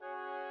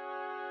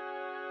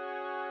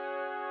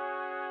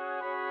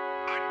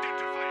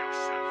Identify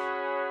yourself.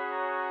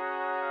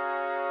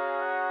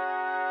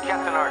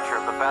 Captain Archer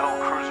of the battle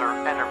cruiser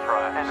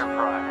Enterprise.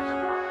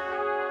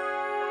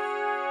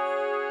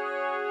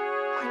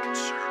 My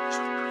concern is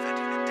with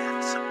preventing the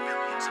deaths of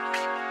millions of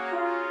people.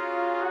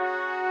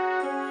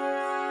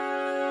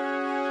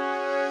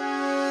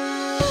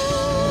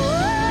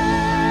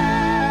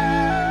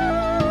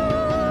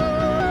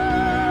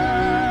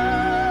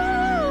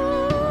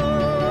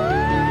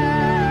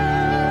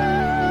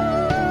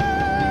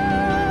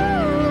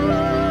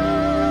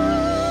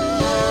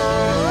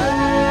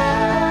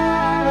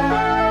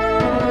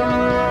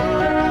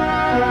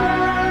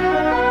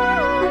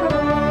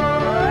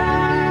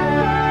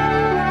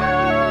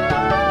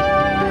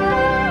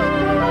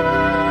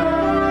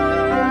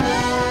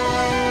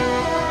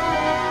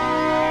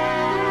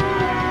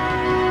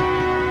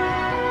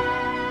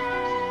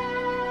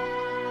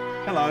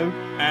 Hello,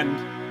 and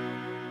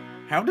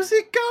how does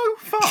it go?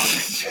 Fuck.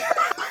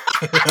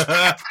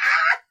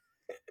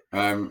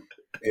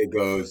 It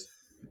goes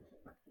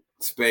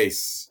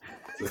space.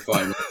 The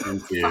final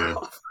frontier.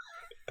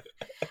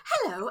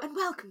 Hello and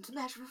welcome to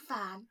Measure of a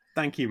Fan.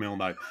 Thank you,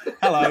 Milmo.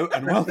 Hello,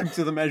 and welcome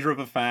to The Measure of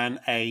a Fan,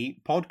 a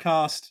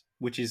podcast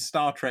which is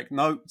Star Trek.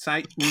 No,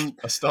 say...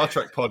 A Star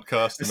Trek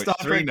podcast in A which Star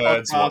three Trek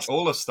nerds podcast. watch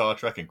all of Star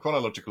Trek in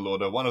chronological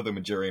order, one of them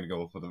enduring it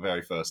all for the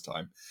very first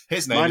time.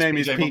 His name My is name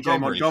is PJ PJ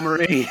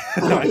Montgomery.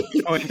 I'm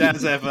joined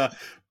as ever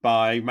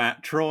by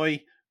Matt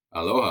Troy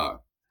Aloha.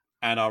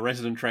 and our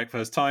resident Trek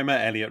first-timer,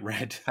 Elliot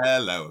Red.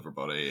 Hello,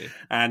 everybody.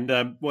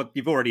 And what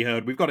you've already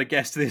heard, we've got a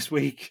guest this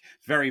week.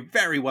 Very,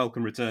 very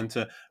welcome return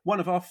to one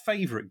of our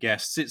favourite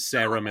guests. It's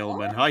Sarah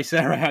Millman. Hi,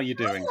 Sarah. How you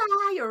doing?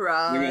 Hi, you're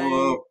right.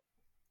 Hello.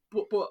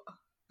 What?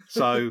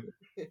 So,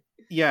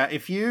 yeah,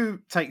 if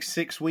you take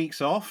 6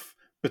 weeks off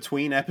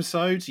between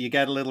episodes, you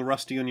get a little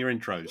rusty on your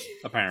intros,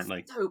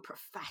 apparently. So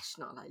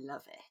professional, I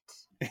love it.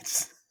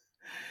 It's,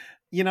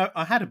 you know,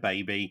 I had a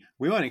baby.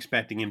 We weren't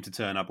expecting him to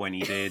turn up when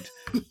he did,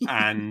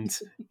 and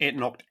it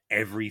knocked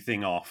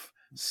everything off.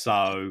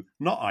 So,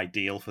 not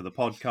ideal for the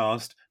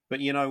podcast, but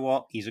you know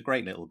what? He's a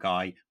great little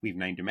guy. We've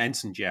named him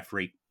Ensign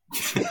Jeffrey.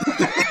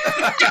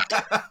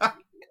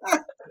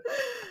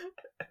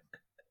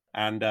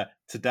 And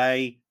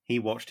today, he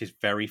watched his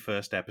very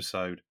first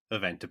episode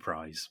of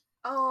Enterprise.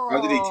 Oh,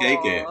 How did he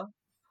take it?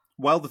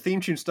 Well, the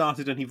theme tune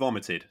started and he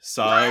vomited,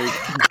 so...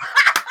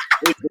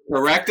 It's the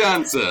correct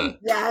answer.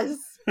 Yes,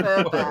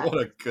 perfect. What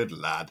a good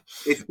lad.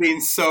 It's been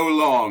so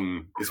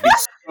long. It's been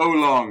so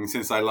long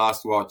since I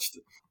last watched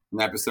an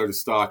episode of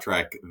Star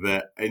Trek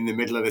that in the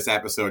middle of this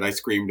episode I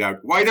screamed out,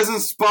 "Why doesn't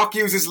Spock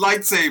use his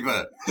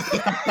lightsaber?"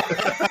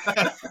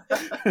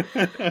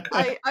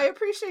 I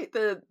appreciate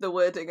the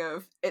wording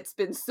of "it's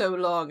been so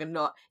long" and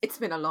not "it's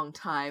been a long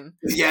time."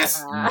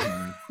 Yes.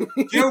 Uh, Do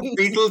you know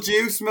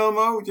Beetlejuice,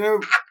 Milmo? Do you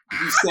know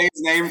you say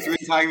his name 3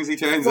 times he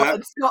turns what, up?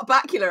 and Scott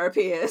Bakula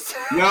appears.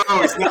 No,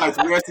 it's not. It's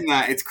worse than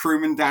that. It's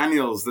Crewman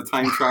Daniels, the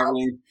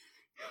time-traveling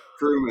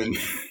crewman.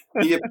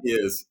 He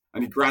appears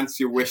and he grants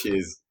your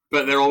wishes,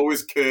 but they're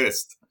always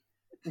cursed.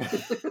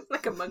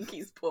 Like a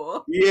monkey's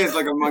paw. He is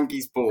like a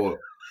monkey's paw.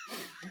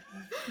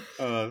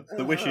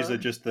 The wishes are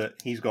just that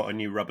he's got a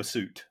new rubber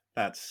suit.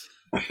 That's...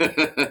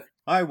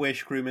 I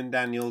wish, Crewman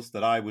Daniels,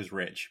 that I was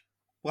rich.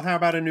 Well, how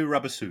about a new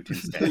rubber suit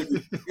instead?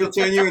 He'll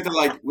turn you into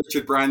like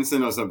Richard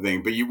Branson or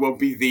something, but you won't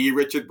be the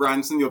Richard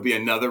Branson. You'll be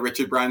another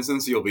Richard Branson,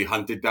 so you'll be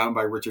hunted down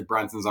by Richard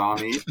Branson's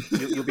army.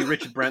 You'll be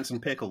Richard Branson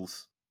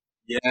Pickles.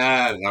 Yeah,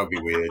 that would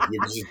be weird.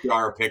 You'll be just a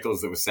jar of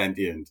pickles that was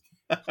sentient.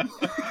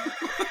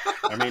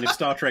 I mean, if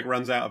Star Trek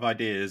runs out of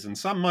ideas, and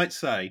some might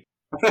say...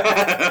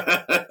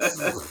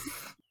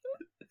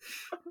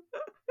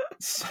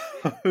 So,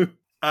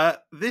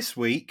 this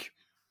week,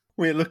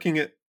 we're looking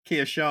at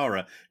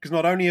Kir'Shara, because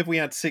not only have we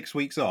had 6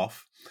 weeks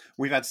off,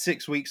 we've had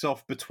 6 weeks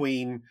off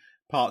between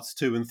parts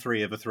 2 and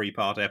 3 of a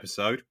 3-part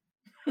episode.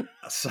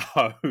 So,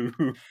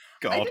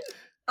 God.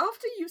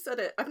 After you said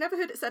it, I've never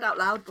heard it said out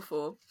loud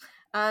before,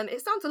 and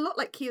it sounds a lot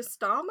like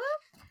Kir'Shara.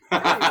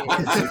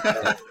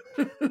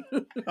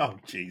 Oh,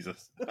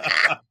 Jesus.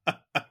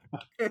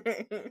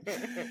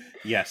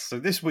 Yes, so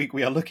this week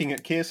we are looking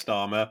at Keir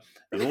Starmer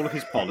and all of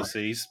his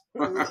policies.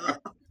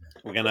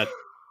 We're going to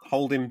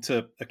hold him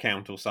to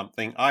account or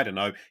something. I don't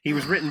know. He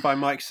was written by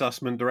Mike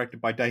Sussman, directed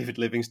by David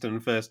Livingston,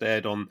 and first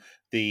aired on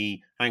the...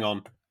 Hang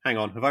on.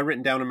 Have I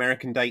written down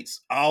American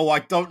dates? Oh, I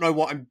don't know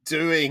what I'm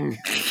doing.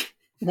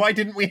 Why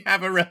didn't we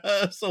have a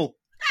rehearsal?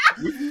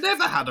 We've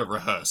never had a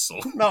rehearsal.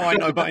 No, I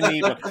know, but I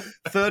need one.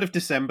 3rd of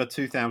December,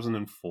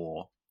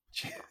 2004.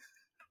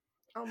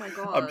 Oh my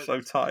god. I'm so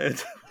tired.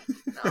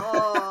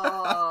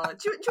 Oh,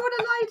 do you want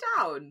to lie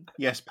down?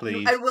 Yes,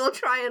 please. And we'll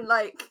try and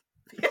like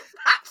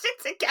patch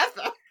it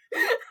together.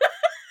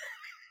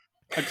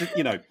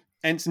 You know,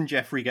 Ensign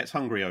Jeffrey gets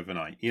hungry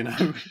overnight, you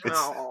know?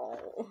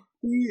 Oh.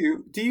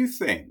 Do you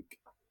think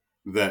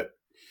that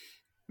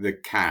the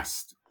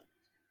cast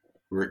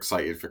were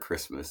excited for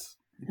Christmas?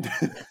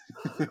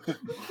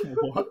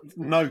 What?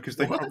 No, because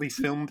they probably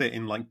filmed it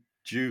in like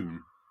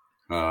June.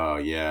 Oh,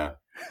 yeah.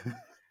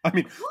 I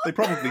mean, they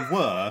probably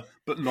were,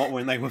 but not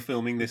when they were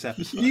filming this Do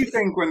episode. you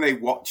think when they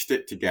watched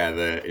it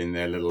together in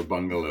their little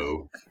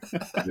bungalow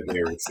that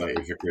they were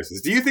excited for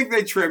Christmas? Do you think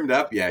they trimmed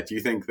up yet? Do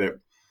you think that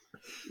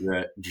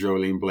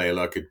Jolene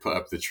Blaylock could put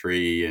up the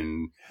tree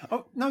and...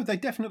 Oh, no, they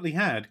definitely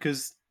had,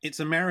 because it's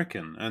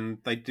American, and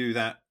they do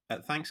that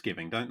at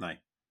Thanksgiving, don't they?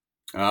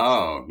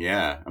 Oh,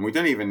 yeah. And we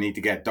don't even need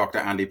to get Dr.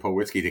 Andy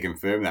Polwitzki to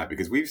confirm that,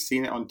 because we've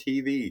seen it on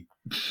TV.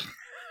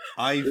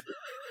 I've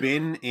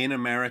been in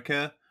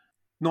America,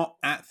 not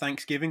at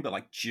Thanksgiving, but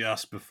like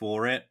just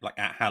before it, like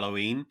at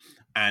Halloween,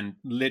 and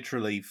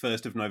literally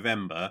 1st of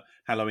November,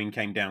 Halloween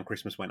came down,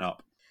 Christmas went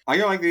up. I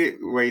don't like the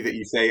way that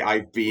you say,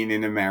 I've been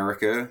in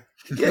America.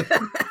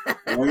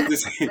 I wanted to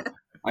say,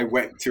 I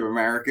went to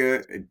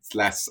America. It's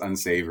less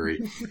unsavory.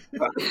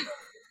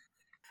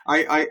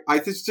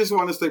 I just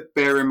want us to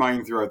bear in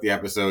mind throughout the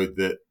episode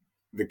that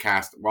the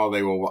cast, while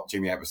they were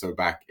watching the episode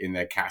back in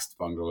their cast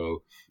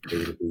bungalow, they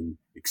would have been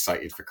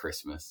excited for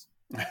Christmas.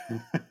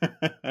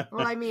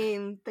 Well, I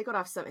mean, they got to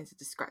have something to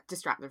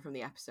distract them from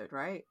the episode,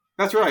 right?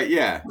 That's right,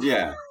 yeah.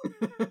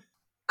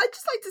 I'd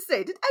just like to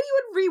say, did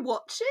anyone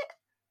rewatch it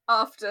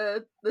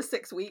after the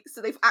 6 weeks?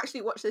 So they've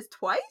actually watched this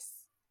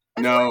twice?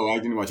 No, I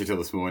didn't watch it till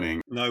this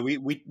morning. No,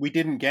 we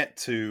didn't get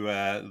to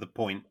the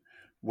point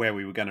where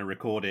we were going to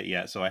record it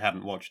yet, so I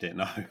hadn't watched it,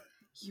 no.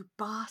 You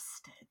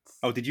bastards.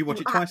 Oh, did you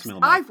watch it twice,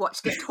 Millman? I've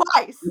watched it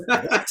twice.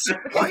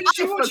 Why did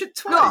you watch it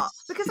Forgot,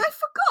 twice? because I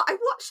forgot. I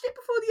watched it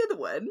before the other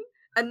one,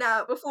 and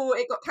now before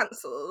it got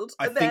cancelled.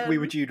 I think we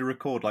were due to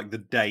record like the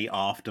day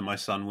after my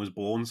son was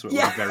born, so it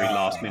was a very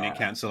last minute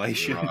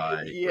cancellation.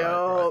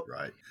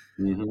 Right.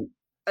 Mm-hmm.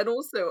 And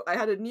also, I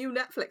had a new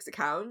Netflix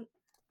account,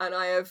 and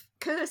I have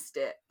cursed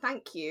it.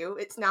 Thank you.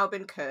 It's now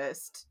been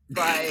cursed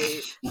by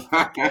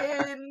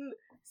fucking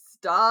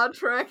Star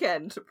Trek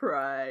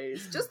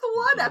Enterprise. Just the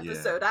one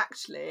episode,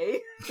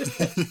 actually.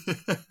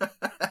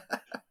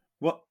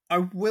 Well, I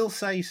will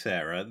say,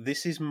 Sarah,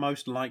 this is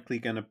most likely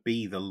going to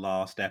be the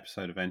last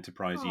episode of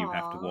Enterprise you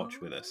have to watch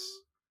with us.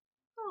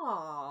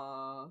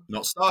 Aww.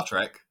 Not Star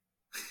Trek,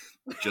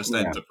 just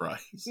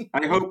Enterprise.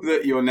 I hope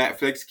that your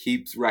Netflix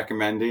keeps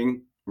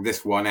recommending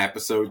this one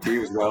episode to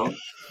you as well.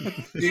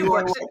 Do you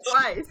want to Watched it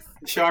watch twice.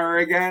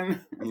 Kir'Shara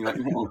again? And you're like,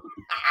 no.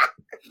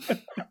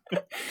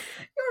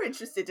 You're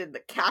interested in the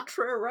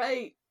Catra,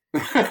 right?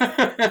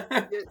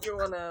 You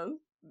wanna...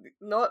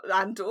 Not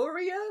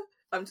Andoria?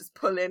 I'm just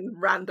pulling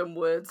random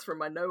words from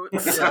my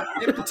notes.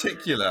 In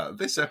particular,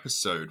 this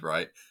episode,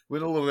 right,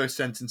 with all of those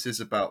sentences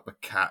about the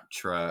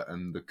Catra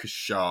and the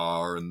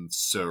Kir'Shara and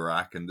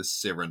Surak and the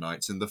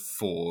Cyranites and the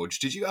Forge,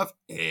 did you have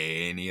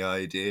any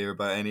idea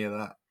about any of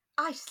that?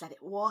 I just let it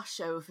wash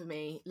over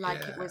me like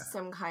it was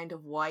some kind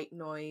of white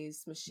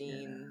noise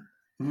machine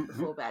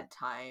before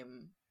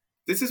bedtime.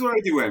 This is what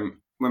I do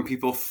when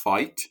people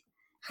fight.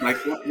 Like,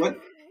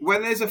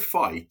 when there's a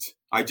fight,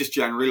 I just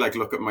generally like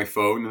look at my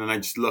phone and then I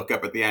just look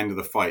up at the end of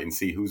the fight and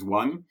see who's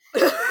won.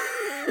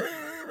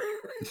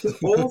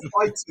 All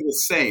fights are the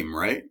same,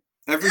 right?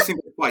 Every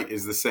single fight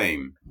is the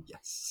same.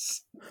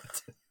 Yes.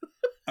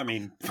 I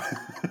mean...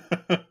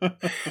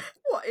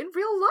 What, in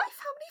real life?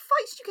 How many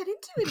fights do you get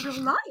into in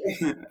real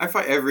life? I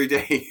fight every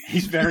day.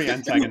 He's very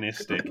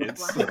antagonistic.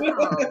 It's...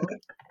 Wow.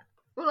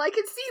 Well, I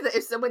can see that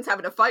if someone's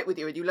having a fight with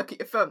you and you look at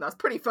your phone, that's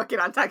pretty fucking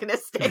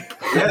antagonistic.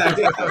 Yeah,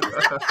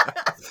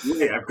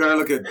 I've got to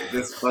look at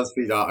this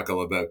BuzzFeed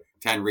article about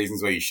 10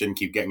 reasons why you shouldn't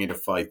keep getting into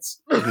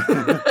fights. You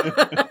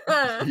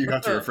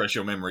have to refresh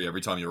your memory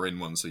every time you're in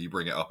one, so you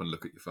bring it up and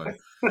look at your phone.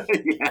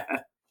 Yeah.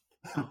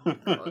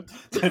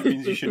 That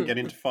means you shouldn't get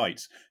into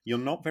fights. You're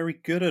not very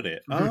good at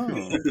it.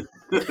 Oh.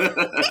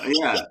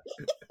 Yeah.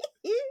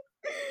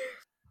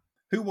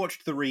 Who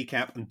watched the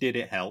recap and did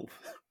it help?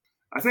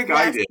 I think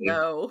I did.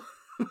 No.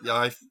 Yeah,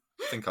 I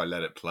think I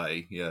let it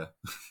play, yeah.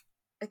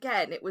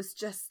 Again, it was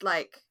just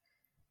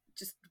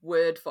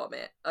word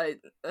vomit. I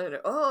don't know.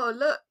 Oh,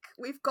 look,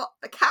 we've got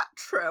the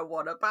Catra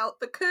one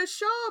about the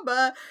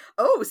Kir'Shara.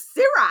 Oh,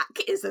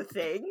 Sirak is a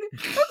thing.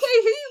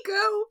 Okay, here you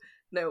go.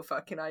 No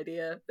fucking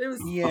idea. It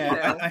was,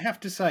 Yeah, I have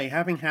to say,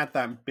 having had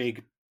that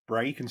big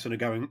break and sort of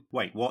going,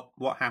 wait,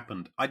 what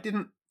happened? I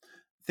didn't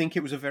think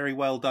it was a very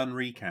well done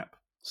recap.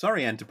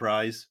 Sorry,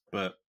 Enterprise,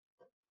 but,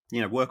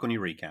 work on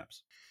your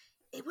recaps.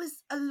 It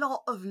was a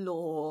lot of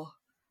lore.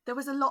 There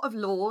was a lot of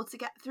lore to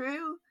get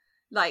through.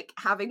 Like,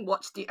 having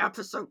watched the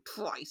episode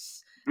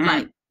twice.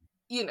 I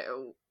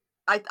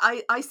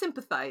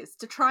sympathise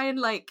to try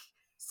and,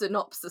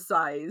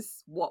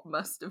 synopsisize what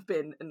must have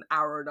been an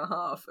hour and a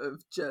half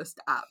of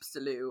just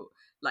absolute,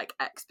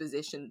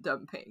 exposition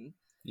dumping.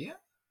 Yeah.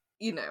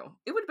 It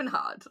would have been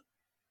hard.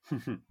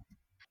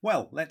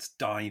 Well, let's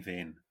dive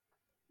in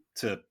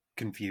to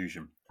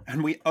confusion.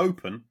 And we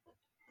open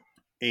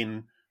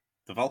in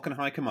the Vulcan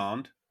High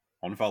Command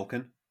on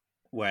Vulcan,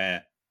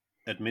 where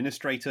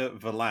Administrator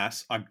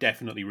Velas, I'm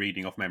definitely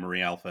reading off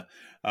Memory Alpha,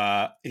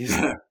 is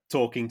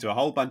talking to a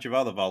whole bunch of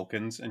other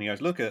Vulcans, and he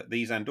goes, look at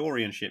these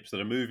Andorian ships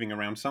that are moving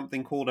around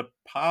something called a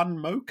pan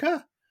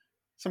mocha?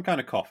 Some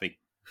kind of coffee.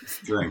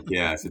 Drink,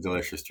 yeah, it's a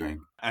delicious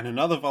drink. And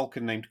another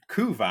Vulcan named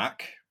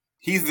Kuvak.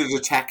 He's the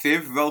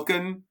detective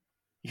Vulcan.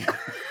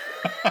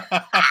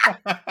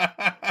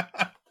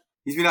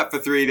 He's been up for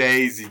 3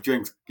 days. He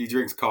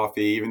drinks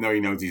coffee, even though he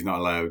knows he's not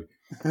allowed,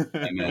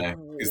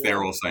 because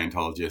they're all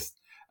Scientologists.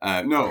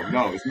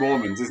 No, it's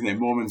Mormons, isn't it?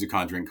 Mormons who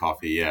can't drink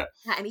coffee. Yeah,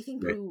 anything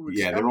brewed.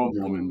 Yeah, they're all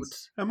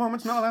Mormons. A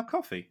Mormon's not allowed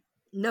coffee.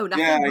 No,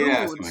 nothing brewed.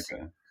 Yeah, something like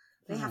that.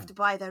 They have to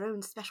buy their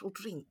own special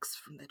drinks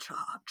from the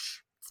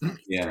church. It's very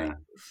strange.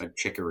 Like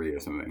chicory or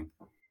something.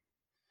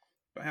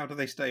 But how do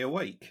they stay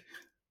awake?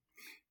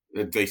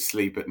 They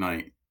sleep at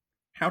night.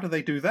 How do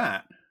they do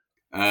that?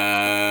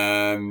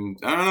 I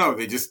don't know.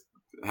 They just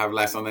have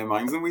less on their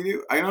minds than we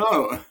do. I don't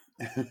know.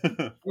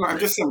 I'm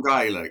just some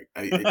guy. Like,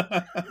 I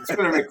just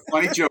gonna make a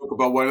funny joke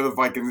about one of the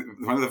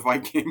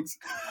Vikings.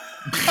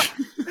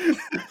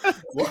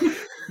 What?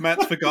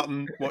 Matt's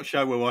forgotten what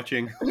show we're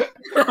watching.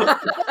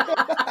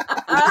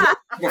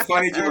 A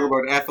funny joke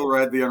about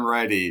Ethelred the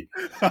Unready.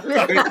 I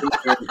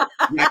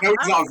know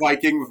he's not a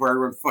Viking before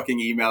everyone fucking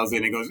emails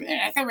in and goes,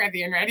 Ethelred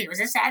the Unready was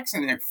a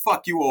Saxon. And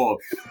fuck you all.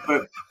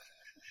 But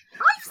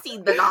I've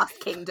seen The Last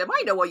Kingdom.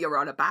 I know what you're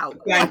on about.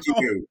 thank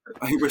you.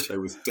 I wish I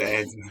was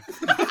dead.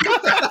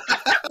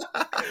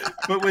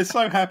 But we're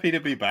so happy to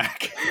be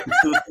back.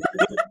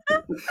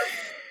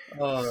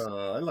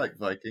 Oh, I like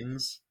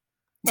Vikings.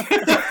 It's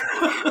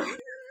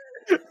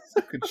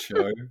a good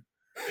show.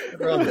 I'd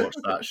rather watch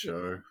that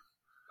show.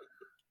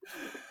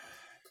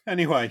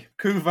 Anyway,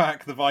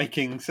 Kuvak the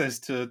Viking says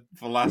to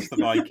Valas the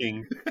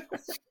Viking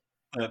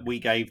that we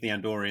gave the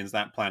Andorians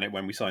that planet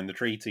when we signed the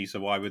treaty, so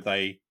why would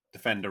they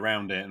defend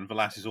around it? And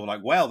Valas is all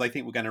like, well, they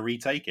think we're going to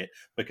retake it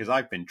because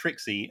I've been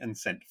tricksy and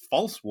sent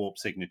false warp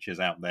signatures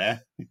out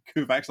there.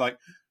 Kuvak's like,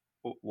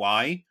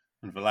 why?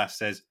 And Valas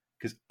says,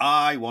 because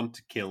I want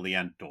to kill the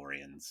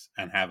Andorians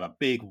and have a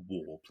big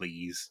war,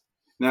 please.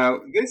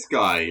 Now, this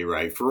guy,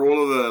 right, for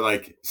all of the,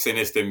 like,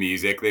 sinister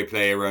music they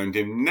play around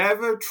him,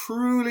 never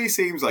truly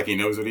seems like he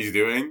knows what he's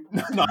doing.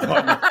 No.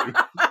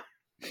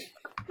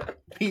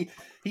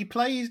 He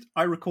plays,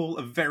 I recall,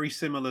 a very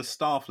similar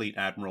Starfleet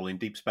admiral in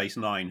Deep Space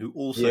Nine who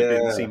also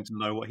didn't seem to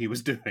know what he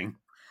was doing.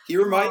 He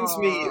reminds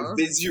me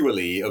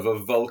visually of a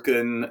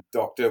Vulcan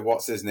doctor,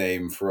 what's his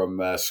name, from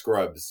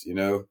Scrubs, you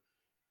know?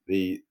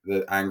 The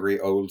angry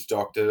old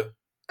doctor.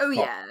 Oh,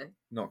 yeah.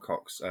 Not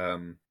Cox.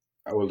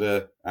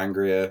 Older,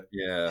 angrier.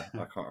 Yeah,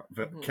 I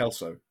can't.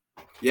 Kelso.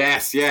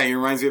 Yes, he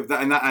reminds me of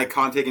that. And that I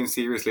can't take him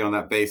seriously on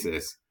that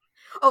basis.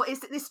 Oh,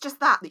 it's just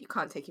that you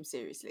can't take him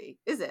seriously,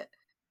 is it?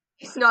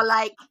 It's not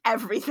like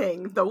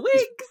everything. The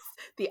wigs,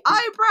 the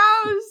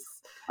eyebrows.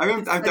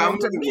 I'm down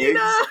with the wigs.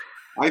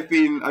 I've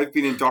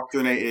been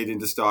indoctrinated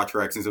into Star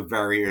Trek since a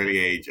very early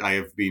age.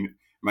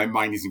 My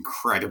mind is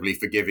incredibly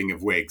forgiving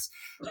of wigs.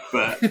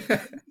 But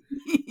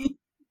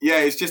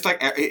yeah, it's just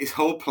like his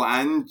whole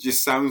plan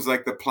just sounds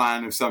like the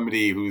plan of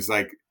somebody who's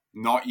like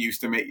not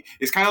used to make.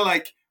 It's kind of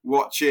like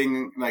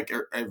watching like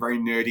a very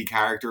nerdy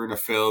character in a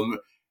film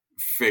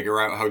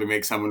figure out how to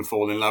make someone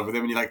fall in love with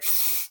him, and you're like,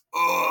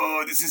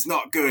 oh, this is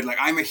not good. Like,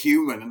 I'm a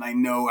human and I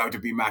know how to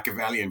be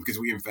Machiavellian because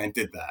we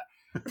invented that.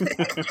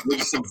 You're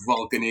just some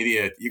Vulcan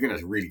idiot. You're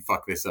gonna really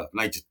fuck this up.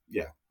 And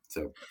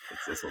so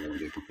that's all I'm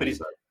gonna But do.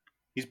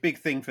 his big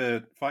thing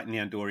for fighting the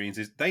Andorians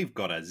is they've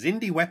got a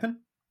Xindi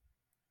weapon.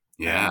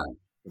 Yeah.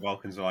 The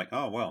Vulcans are like,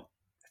 oh well,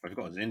 if I've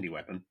got a Xindi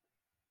weapon,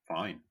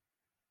 fine.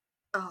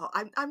 Oh,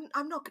 I'm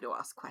not going to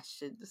ask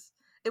questions.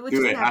 It would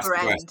just never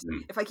end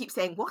if I keep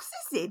saying, "What's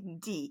a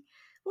Xindi?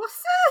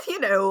 What's a?"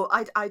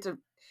 I don't.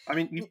 I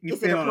mean, you've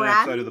been on an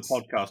episode of the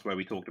podcast where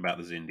we talked about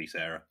the Xindi,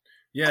 Sarah.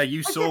 Yeah,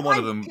 you saw one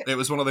of them. It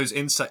was one of those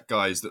insect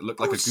guys that looked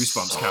like a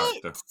Goosebumps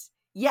character.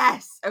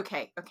 Yes.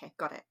 Okay.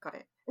 Got it.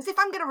 As if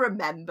I'm going to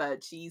remember,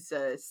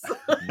 Jesus.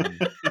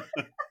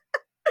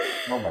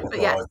 Oh my God.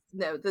 But yes,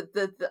 no,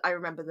 the I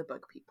remember the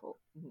bug people.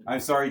 I'm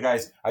sorry,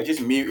 guys. I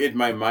just muted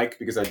my mic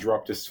because I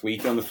dropped a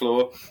sweet on the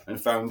floor and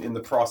found in the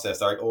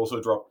process I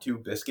also dropped 2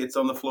 biscuits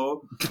on the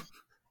floor.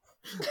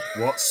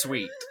 What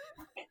sweet?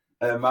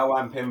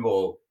 Mawam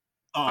Pinball.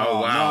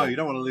 Oh, wow. No, you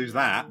don't want to lose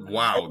that.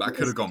 Wow, that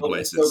could have gone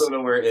I still places. don't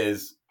know where it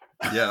is.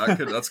 Yeah,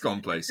 that's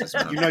gone places,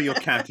 man. You know your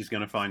cat is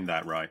going to find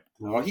that, right?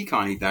 No, he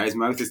can't eat that. His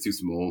mouth is too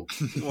small.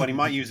 Well, he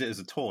might use it as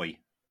a toy.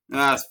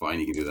 That's fine.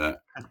 He can do that.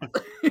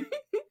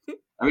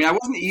 I mean, I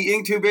wasn't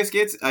eating 2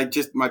 biscuits.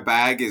 My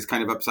bag is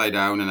kind of upside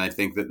down, and I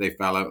think that they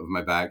fell out of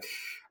my bag.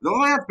 Though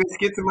I have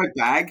biscuits in my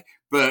bag,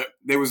 but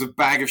there was a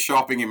bag of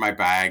shopping in my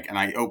bag, and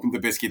I opened the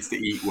biscuits to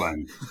eat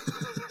one.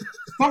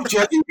 Stop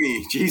judging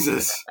me,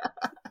 Jesus.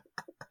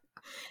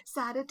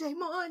 Saturday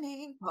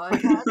morning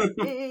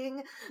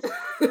podcasting.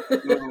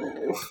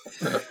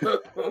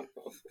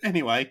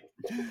 Anyway,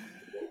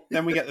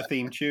 then we get the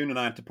theme tune, and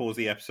I had to pause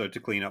the episode to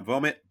clean up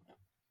vomit.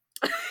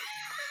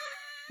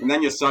 And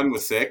then your son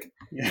was sick.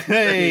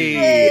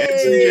 Hey,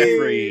 Edson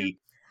Jeffrey.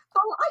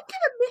 Oh, I'm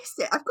gonna miss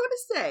it. I've got to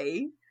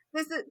say,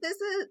 there's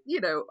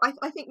a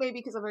I think maybe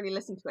because I've only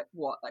listened to it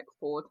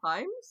 4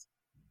 times.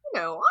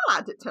 I'll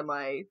add it to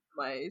my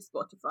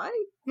Spotify.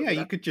 Yeah,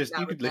 you could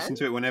listen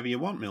to it whenever you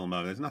want,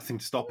 Milmo. There's nothing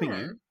stopping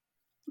you.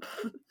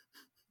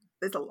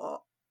 There's a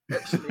lot,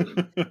 actually,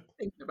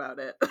 thinking about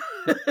it.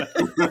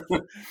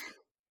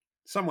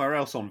 Somewhere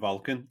else on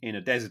Vulcan, in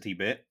a deserty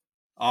bit,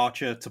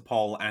 Archer,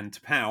 T'Pol, and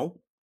T'Pau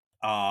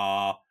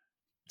are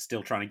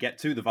still trying to get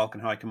to the Vulcan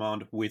High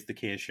Command with the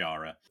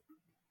Kir'Shara.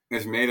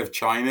 It's made of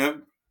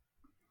china,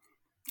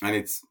 and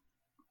it's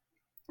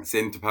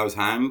in T'Pau's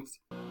hand.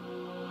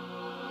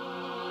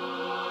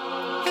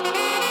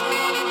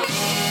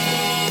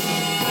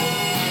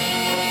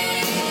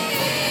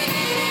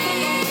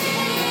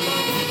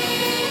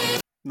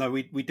 No,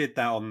 we did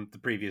that on the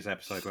previous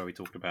episode where we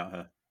talked about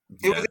her.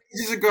 It was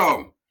ages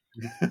ago.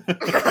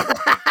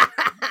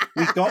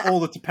 We've got all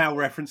the T'Pau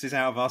references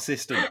out of our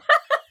system.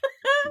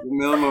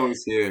 Millman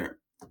is here.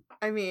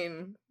 I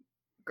mean,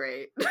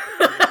 great.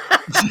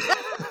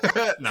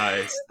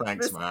 Nice.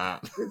 Thanks,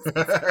 Matt.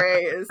 It's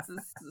great.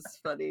 It's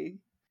funny.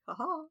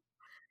 Haha.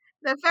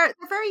 They're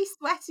very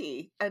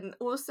sweaty, and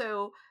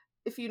also,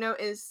 if you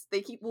notice, they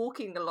keep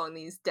walking along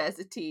these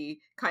deserty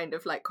kind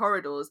of like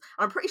corridors.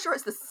 I'm pretty sure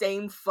it's the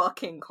same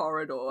fucking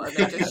corridor, and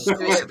they just Of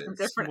do course it it from is.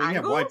 different Well, yeah,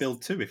 angles. why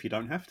build two if you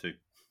don't have to?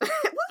 Well,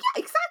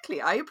 yeah,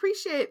 exactly. I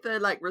appreciate the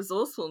like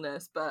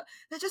resourcefulness, but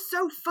they're just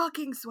so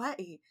fucking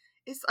sweaty.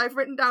 I've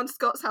written down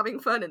Scott's having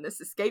fun in this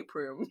escape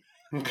room.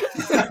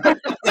 I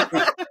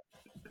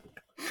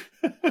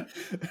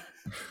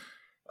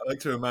like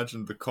to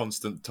imagine the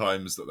constant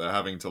times that they're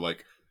having to,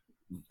 like,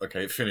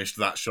 okay, finished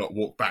that shot,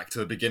 walk back to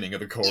the beginning of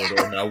the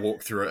corridor, and now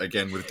walk through it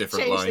again with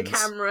different Change lines. the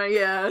camera,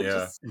 yeah.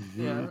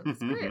 Yeah. It's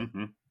great.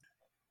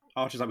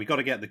 Archer's like, we got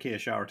to get the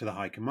Kir'Shara to the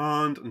High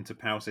Command, and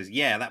T'Pau says,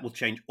 yeah, that will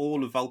change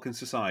all of Vulcan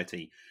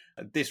society.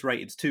 At this rate,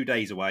 it's 2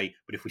 days away,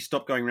 but if we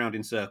stop going round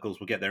in circles,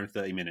 we'll get there in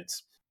 30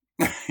 minutes.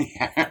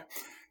 Yeah.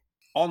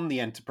 On the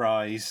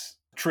Enterprise,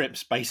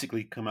 Trip's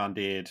basically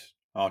commandeered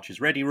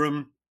Archer's ready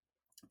room,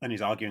 and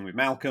he's arguing with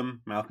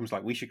Malcolm. Malcolm's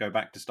like, we should go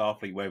back to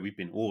Starfleet where we've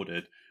been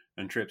ordered.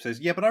 And Trip says,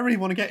 yeah, but I really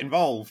want to get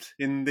involved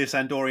in this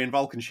Andorian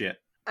Vulcan shit.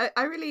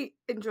 I really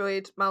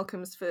enjoyed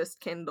Malcolm's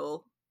first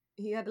Kindle.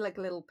 He had like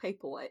a little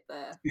paperweight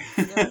there.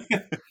 Yeah.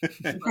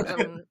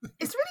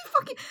 It's really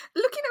fucking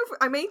looking over.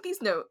 I made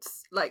these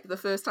notes like the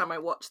first time I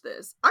watched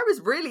this. I was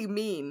really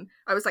mean.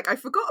 I was like, I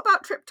forgot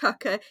about Trip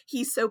Tucker.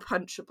 He's so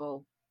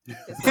punchable. Is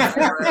what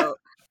I wrote.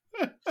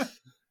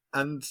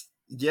 And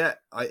yeah,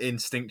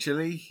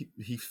 instinctually,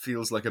 he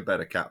feels like a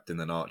better captain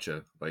than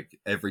Archer. Like,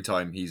 every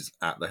time he's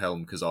at the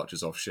helm because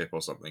Archer's off ship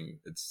or something,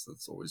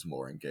 it's always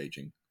more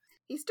engaging.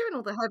 He's doing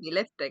all the heavy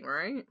lifting,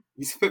 right?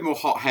 He's a bit more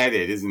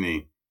hot-headed, isn't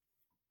he?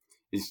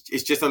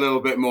 It's just a little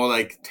bit more,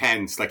 like,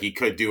 tense, like he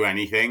could do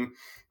anything.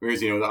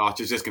 Whereas, the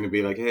Archer's just going to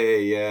be like,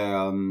 hey,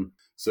 yeah,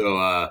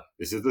 so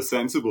this is the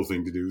sensible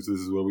thing to do, so this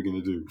is what we're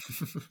going to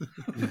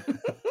do.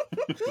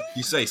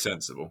 You say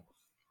sensible.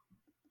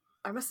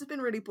 I must have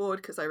been really bored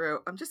because I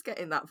wrote, I'm just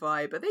getting that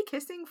vibe. Are they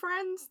kissing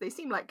friends? They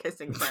seem like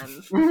kissing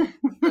friends.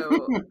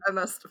 So I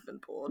must have been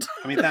bored.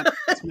 I mean,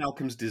 that's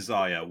Malcolm's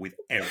desire with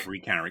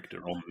every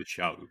character on the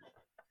show.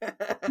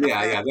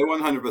 Yeah, they're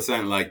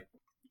 100% like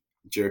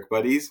jerk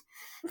buddies.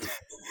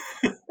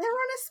 They're on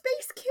a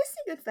space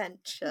kissing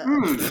adventure.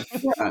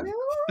 Yeah.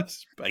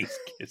 Space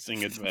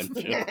kissing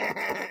adventure.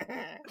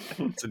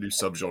 It's a new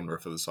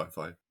subgenre for the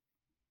sci-fi.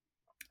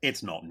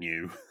 It's not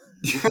new.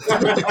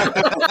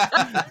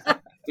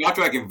 Star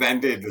Trek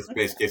invented the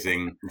space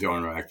kissing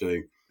genre,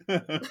 actually,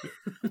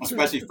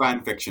 especially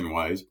fan fiction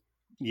wise.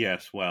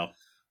 Yes, well.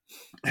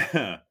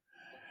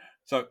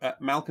 So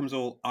Malcolm's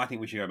all, I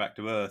think we should go back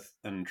to Earth,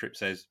 and Trip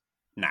says,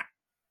 nah.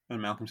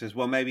 And Malcolm says,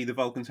 well, maybe the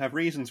Vulcans have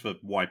reasons for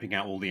wiping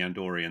out all the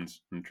Andorians.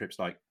 And Trip's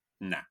like,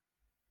 nah.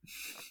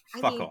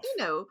 Fuck off.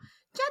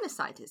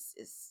 Genocide is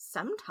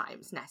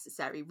sometimes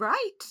necessary,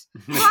 right?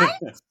 Right?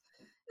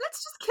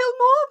 Let's just kill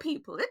more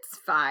people. It's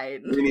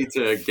fine. We need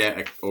to get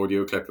an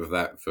audio clip of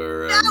that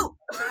for. No!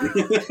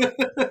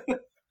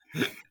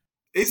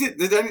 Is it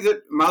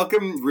that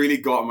Malcolm really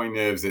got on my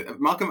nerves?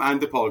 Malcolm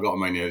and T'Pol got on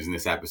my nerves in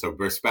this episode,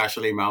 but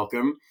especially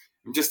Malcolm.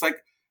 I'm just like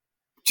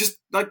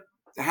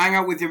hang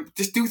out with your,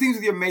 just do things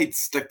with your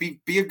mates. Like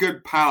be a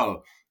good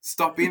pal.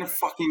 Stop being a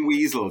fucking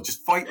weasel.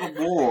 Just fight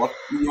the war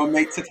your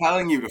mates are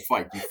telling you to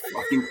fight. You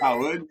fucking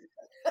coward.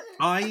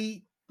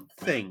 I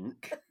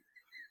think,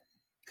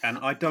 and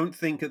I don't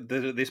think at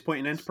this point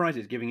in Enterprise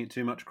it's giving it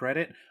too much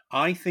credit.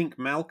 I think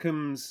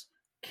Malcolm's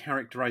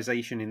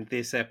characterization in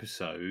this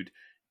episode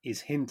is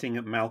hinting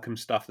at Malcolm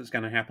stuff that's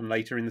going to happen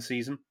later in the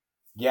season.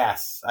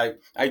 Yes,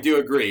 I do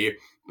agree,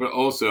 but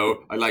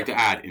also I'd like to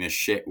add in a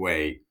shit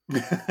way.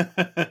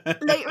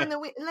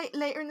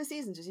 Later in the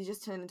season, does he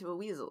just turn into a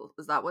weasel?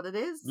 Is that what it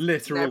is?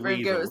 Literal Everyone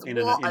weasel goes, in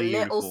a what a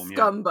little uniform, yeah.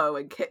 scumbo,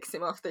 and kicks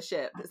him off the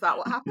ship. Is that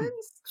what happens?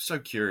 So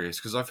curious,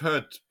 because I've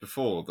heard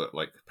before that,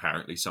 like,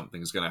 apparently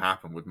something's going to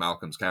happen with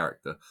Malcolm's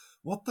character.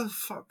 What the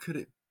fuck could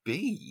it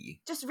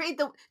be? Just read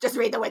the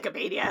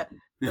Wikipedia.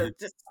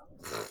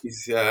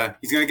 He's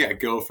gonna get a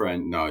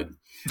girlfriend. No,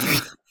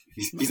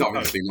 he's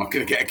obviously not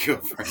gonna get a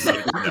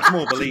girlfriend. It's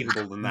more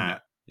believable than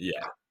that.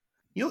 Yeah,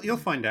 You'll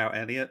find out,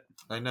 Elliot.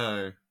 I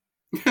know.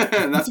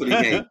 And that's what he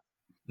hates.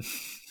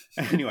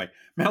 Anyway,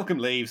 Malcolm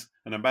leaves,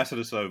 and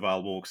Ambassador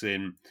Soval walks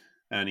in,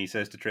 and he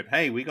says to Trip,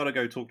 hey, we got to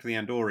go talk to the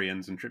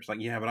Andorians. And Trip's like,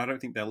 yeah, but I don't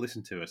think they'll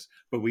listen to us.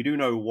 But we do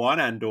know one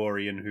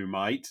Andorian who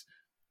might.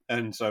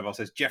 And Soval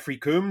says, Jeffrey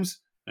Coombs.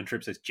 And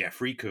Trip says,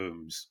 Jeffrey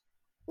Coombs.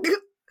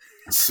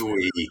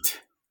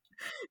 Sweet.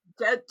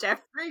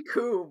 Jeffrey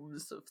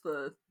Coombs of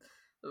the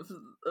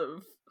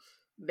of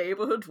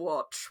Neighborhood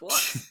Watch.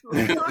 What?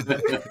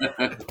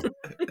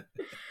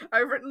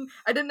 I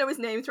didn't know his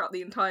name throughout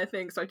the entire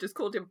thing, so I just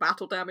called him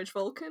Battle Damaged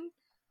Vulcan.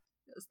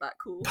 Is that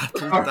cool?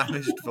 Battle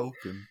Damaged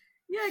Vulcan.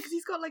 Yeah, because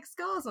he's got like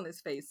scars on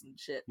his face and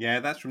shit. Yeah,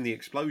 that's from the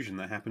explosion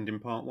that happened in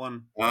part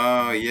 1.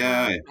 Oh,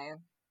 yeah. Man.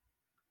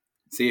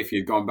 See, if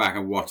you'd gone back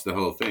and watched the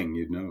whole thing,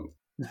 you'd know.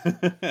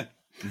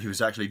 He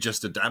was actually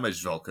just a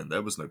damaged Vulcan.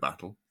 There was no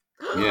battle.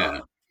 Yeah.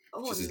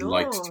 Oh, Just his no.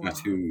 light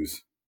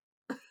tattoos.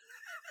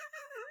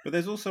 But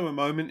there's also a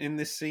moment in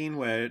this scene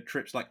where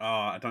Trip's like,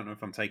 I don't know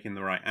if I'm taking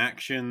the right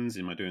actions.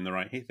 Am I doing the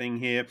right thing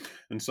here?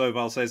 And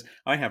Soval says,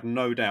 I have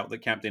no doubt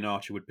that Captain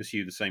Archer would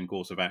pursue the same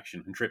course of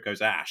action. And Trip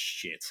goes,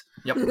 shit.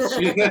 Yep.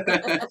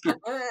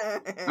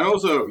 And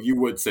also, you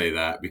would say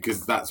that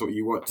because that's what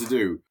you want to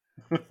do.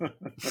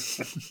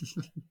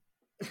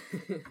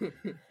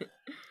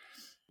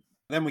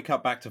 Then we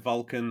cut back to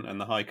Vulcan and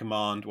the High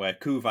Command, where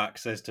Kuvak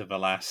says to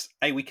Valas,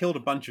 hey, we killed a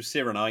bunch of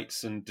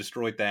Cyranites and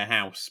destroyed their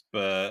house,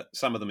 but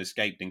some of them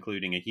escaped,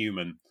 including a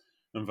human.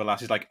 And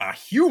Valas is like, a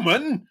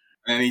human?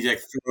 And he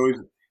like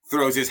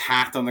throws his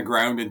hat on the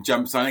ground and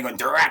jumps on it, going,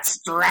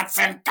 Drats,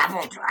 and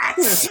double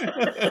drats.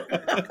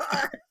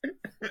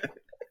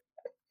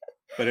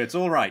 But it's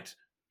all right,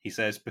 he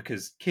says,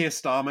 because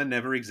Kir'Shara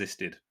never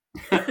existed.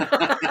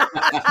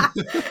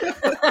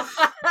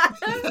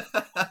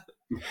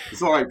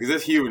 It's all right, because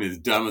this human is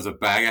dumb as a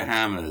bag of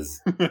hammers.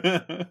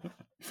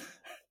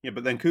 Yeah,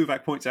 but then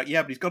Kuvak points out,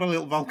 but he's got a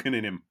little Vulcan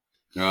in him.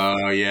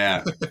 Oh,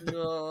 yeah.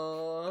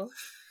 Oh,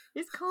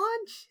 his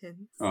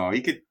conscience. Oh,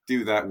 he could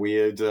do that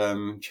weird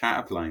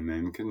chat line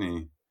then, couldn't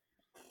he?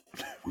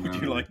 Would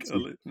you like a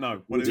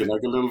no? Would you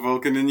like a little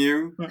Vulcan in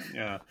you?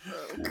 Yeah.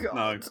 Oh,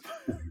 God.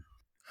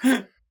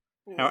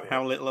 No.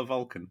 How little a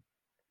Vulcan?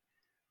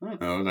 I don't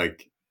know,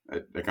 like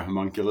a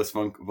homunculus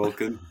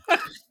Vulcan.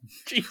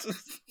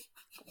 Jesus.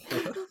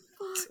 What the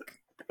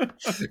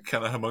fuck?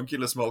 Can a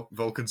homunculus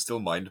Vulcan still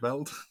mind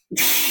meld?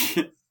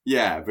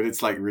 Yeah, but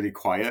it's like really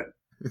quiet.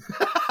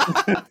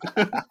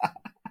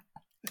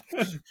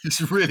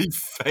 It's really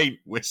faint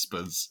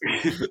whispers.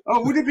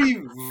 Oh, would it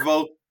be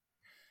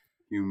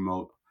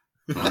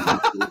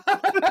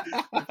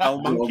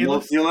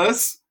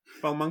Homunculus?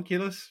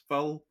 Vulmunculus?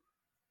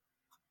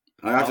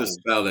 I have to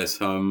spell this.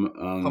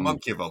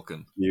 Homunculus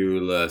Vulcan.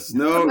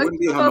 No, it wouldn't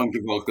be a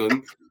homunculus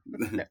Vulcan.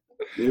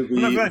 It would be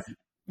No,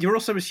 you're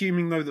also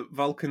assuming, though, that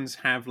Vulcans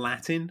have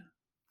Latin?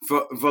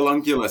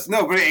 Volunculus.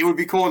 No, but it would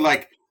be called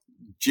like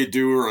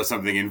Jadur or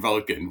something in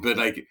Vulcan. But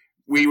like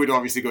we would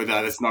obviously go,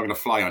 that's not going to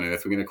fly on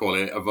Earth. We're going to call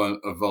it a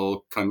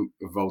Vulcan.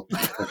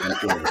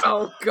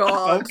 Oh,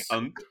 God.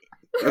 A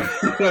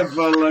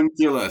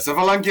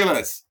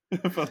Volunculus.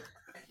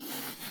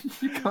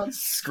 You can't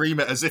scream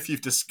it as if you've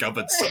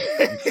discovered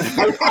something.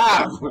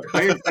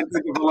 I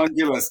invented the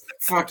Volunculus.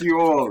 Fuck you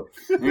all.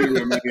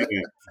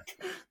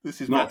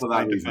 This is Not Matt's for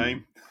that claim to reason.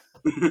 fame.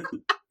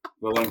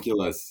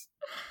 Volunculus.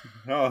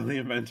 Oh, the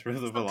inventor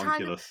of the Stop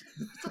Volunculus.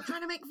 Stop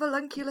trying to make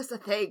Volunculus a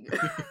thing.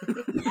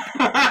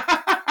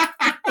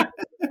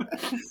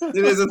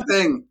 It is a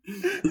thing.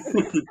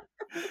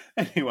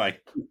 Anyway,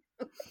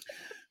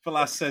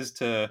 Valas says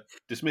to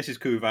dismisses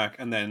Kuvak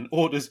and then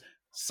orders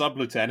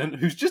Sub-Lieutenant,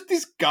 who's just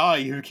this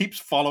guy who keeps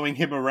following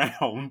him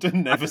around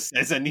and never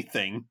says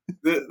anything.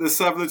 The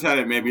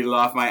sub-lieutenant made me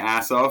laugh my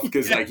ass off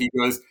because like he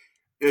goes,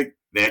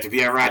 they're to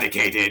be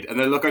eradicated, and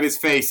then look on his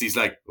face, he's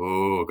like,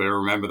 oh, gotta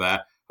remember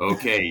that.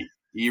 Okay,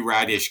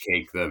 radish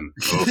cake them.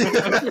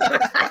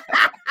 Oh.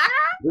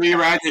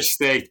 Radish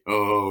steak.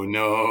 Oh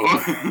no.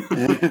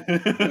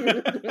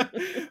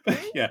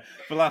 Yeah,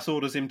 Valas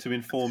orders him to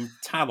inform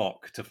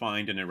Talok to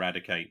find and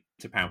eradicate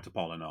to Powder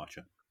Pollen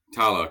Archer.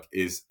 Talok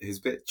is his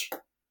bitch.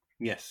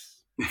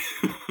 Yes.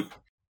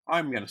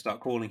 I'm going to start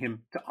calling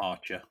him to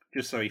Archer,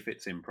 just so he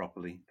fits in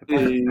properly.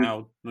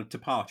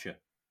 Departure.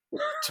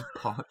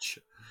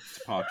 Departure.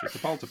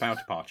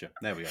 Departure.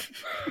 There we go.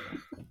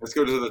 Let's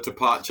go to the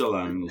departure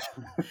lounge.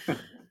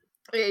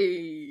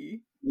 Hey.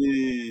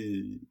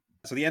 Yay.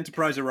 So the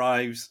Enterprise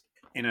arrives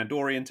in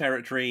Andorian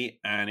territory,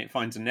 and it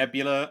finds a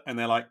nebula, and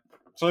they're like,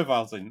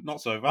 Soval's in. Not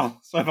Soval.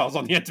 Soval's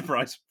on the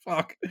Enterprise.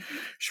 Fuck.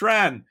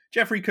 Shran.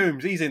 Jeffrey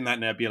Coombs, he's in that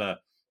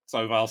nebula,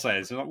 Soval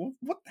says. They're like,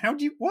 what? How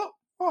do you... What?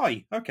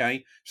 Why?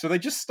 Okay. So they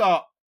just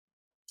start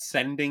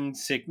sending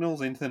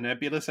signals into the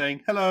nebula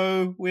saying,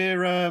 hello,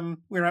 we're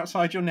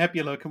outside your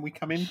nebula. Can we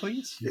come in,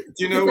 please? Do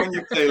you know when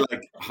you play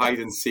like hide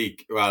and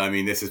seek? Well, I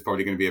mean, this is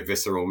probably going to be a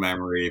visceral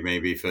memory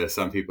maybe for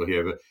some people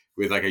here, but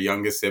with like a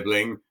younger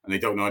sibling and they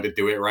don't know how to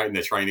do it right and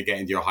they're trying to get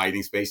into your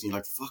hiding space and you're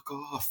like, fuck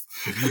off.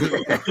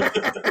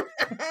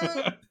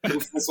 Go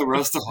find somewhere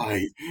else to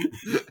hide.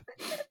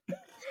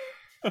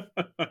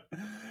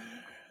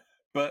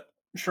 But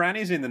Shran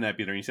is in the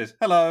nebula and he says,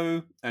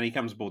 hello, and he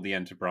comes aboard the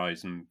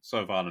Enterprise, and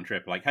Soval and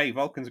Trip are like, hey,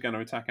 Vulcans are going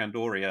to attack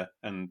Andoria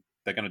and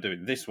they're going to do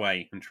it this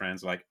way. And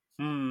Shran's like,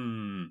 I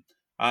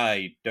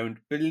I don't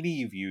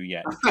believe you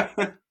yet.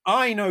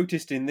 I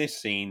noticed in this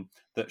scene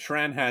that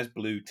Shran has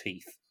blue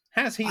teeth.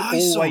 Has he I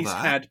saw always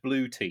that. had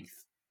blue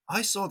teeth?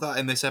 I saw that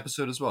in this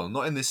episode as well.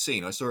 Not in this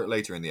scene. I saw it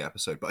later in the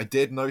episode, but I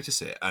did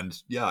notice it.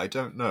 And yeah, I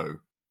don't know.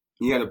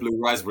 He had a blue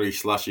raspberry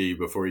slushy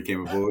before he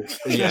came aboard.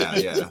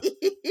 Yeah.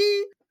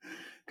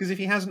 Because if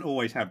he hasn't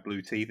always had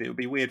blue teeth, it would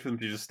be weird for them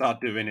to just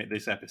start doing it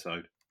this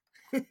episode.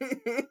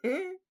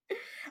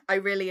 I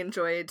really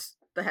enjoyed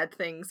the head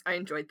things. I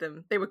enjoyed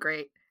them. They were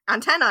great.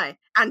 Antennae,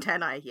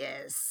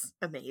 yes.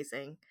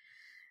 Amazing.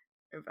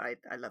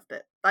 I loved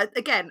it.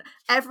 Again,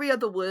 every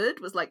other word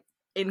was like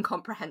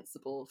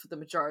incomprehensible for the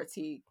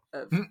majority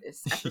of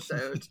this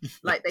episode.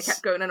 Like they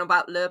kept going on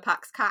about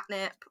Lurpak's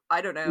catnip.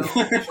 I don't know.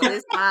 What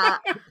is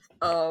that?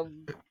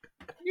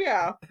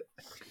 Yeah.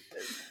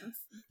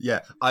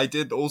 Yeah, I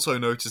did also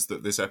notice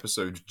that this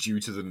episode,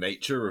 due to the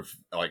nature of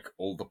like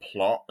all the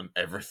plot and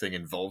everything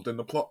involved in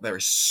the plot, there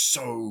is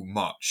so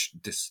much.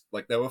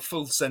 Like there were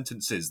full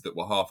sentences that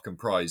were half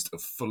comprised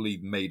of fully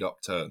made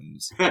up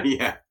terms.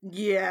 Yeah.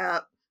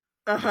 Yeah.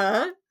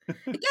 Uh-huh.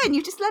 Again,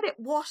 you just let it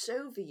wash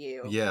over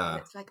you. Yeah.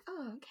 And it's like,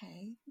 oh,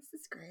 okay, this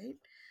is great.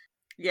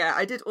 Yeah,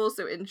 I did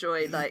also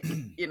enjoy, like,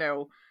 you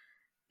know,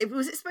 it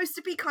supposed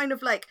to be kind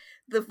of like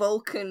the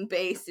Vulcan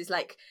base is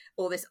like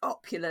all this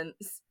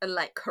opulence and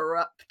like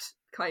corrupt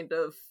kind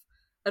of,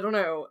 I don't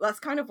know, that's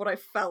kind of what I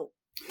felt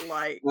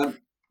like.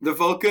 The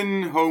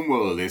Vulcan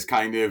homeworld is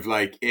kind of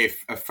like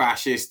if a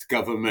fascist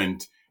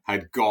government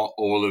had got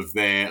all of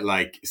their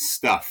like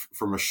stuff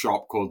from a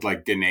shop called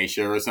like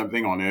Ganesha or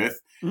something on Earth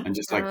and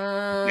just like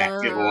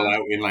decked it all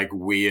out in like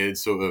weird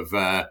sort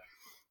of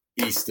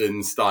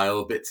Eastern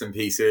style bits and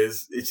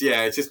pieces.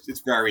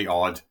 It's very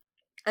odd.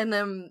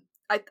 And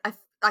I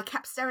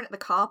kept staring at the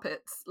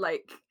carpets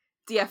like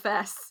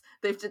DFS.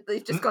 They've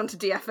just gone to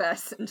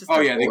DFS and just.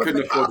 Oh yeah, they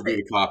couldn't afford to do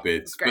the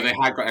carpets, but they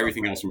had got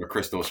everything else from a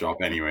crystal shop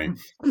anyway.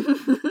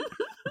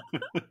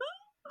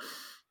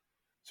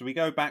 So we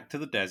go back to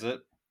the desert,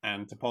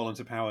 and T'Pol and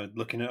T'Pau are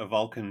looking at a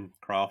Vulcan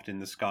craft in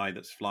the sky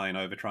that's flying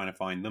over trying to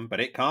find them, but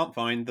it can't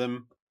find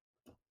them.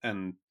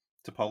 And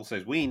T'Pol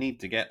says, "We need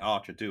to get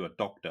Archer to a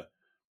doctor."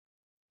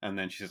 And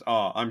then she says,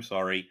 "Oh, I'm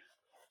sorry.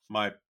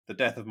 The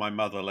death of my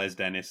mother, Les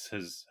Dennis,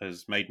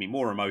 has made me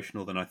more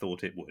emotional than I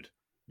thought it would."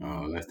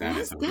 Oh, Les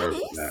Dennis. I'm sorry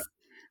for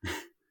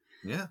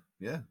that.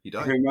 Yeah, he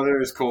died. Her mother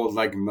is called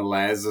like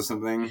Melez or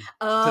something.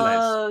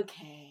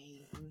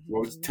 Okay.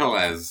 What was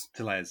Telez?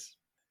 Telez.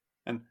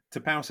 And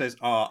T'Pau says,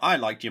 "Oh, I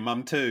liked your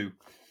mum too."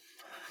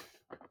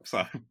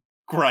 So,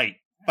 great.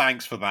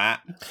 Thanks for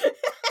that.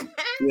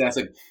 Yeah, it's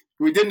like,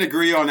 we didn't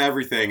agree on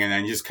everything, and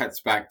then just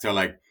cuts back to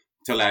like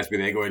Telez where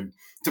they're going,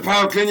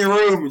 "T'Pau, clean your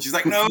room," and she's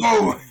like,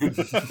 "No."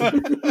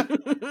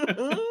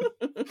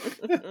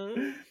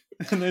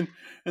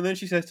 And then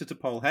she says to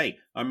T'Pol, "Hey,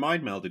 I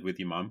mind melded with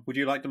your mum. Would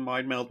you like to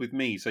mind meld with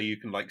me so you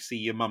can like see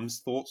your mum's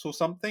thoughts or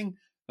something?"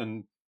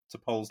 And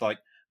T'Pol's like,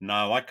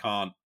 "No, I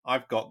can't.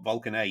 I've got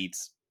Vulcan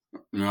AIDS."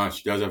 No,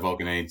 she does have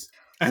Vulcan AIDS.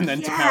 And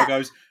then T'Pau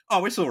goes,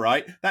 "Oh, it's all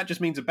right. That just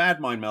means a bad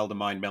mind melder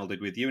mind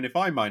melded with you, and if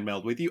I mind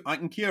meld with you, I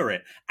can cure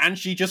it." And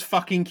she just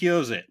fucking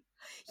cures it.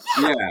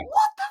 Yeah.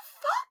 What the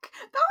fuck?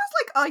 That was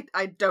like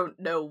I don't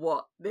know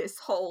what this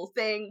whole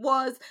thing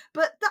was,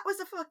 but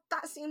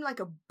that seemed like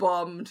a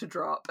bomb to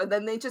drop. And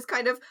then they just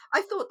kind of,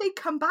 I thought they'd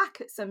come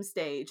back at some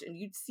stage and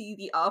you'd see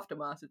the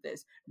aftermath of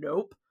this.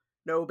 Nope.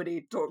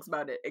 Nobody talks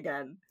about it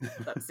again.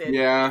 That's it.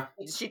 Yeah.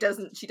 She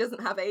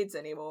doesn't have AIDS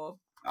anymore.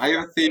 I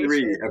have a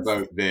theory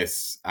about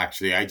this,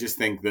 actually. I just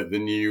think that the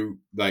new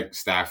like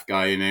staff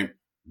guy in it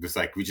was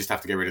like, we just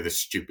have to get rid of this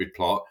stupid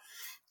plot.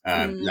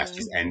 Let's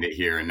just end it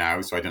here and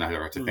now, so I don't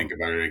have to think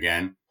about it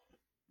again.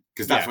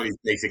 Because that's what he's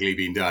basically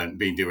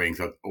been doing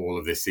for all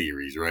of this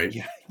series, right?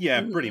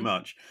 Yeah, pretty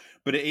much.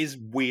 But it is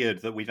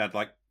weird that we've had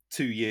like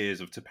 2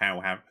 years of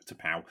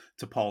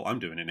T'Pol, I'm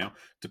doing it now,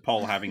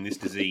 T'Pol having this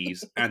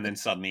disease, and then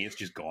suddenly it's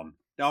just gone.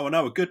 Oh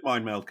no, a good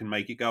mind meld can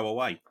make it go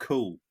away.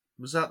 Cool.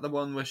 Was that the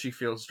one where she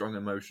feels strong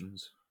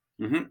emotions?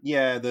 Mm-hmm.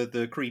 Yeah,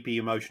 the creepy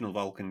emotional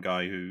Vulcan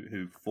guy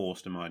who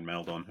forced a mind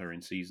meld on her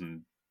in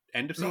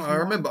end of season. No, I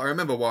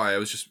remember why. I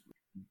was just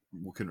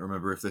couldn't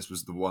remember if this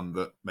was the one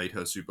that made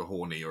her super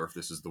horny or if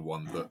this is the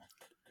one that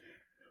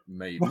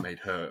made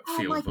her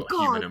feel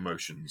human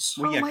emotions.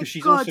 Well, yeah, because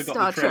she's also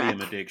got the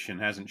Trillium addiction,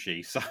 hasn't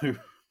she? So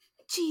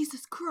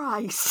Jesus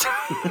Christ.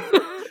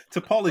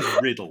 T'Pol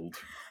is riddled.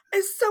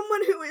 As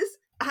someone who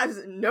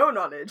has no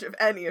knowledge of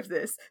any of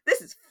this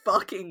is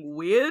fucking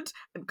weird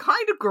and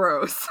kind of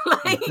gross.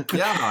 Like,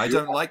 yeah, I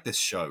don't like this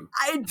show.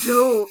 I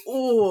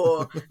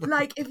don't.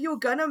 Like, if you're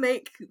gonna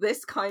make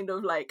this kind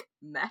of like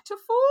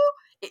metaphor,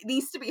 it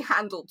needs to be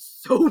handled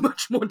so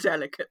much more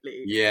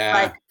delicately. Yeah.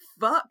 Like,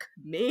 fuck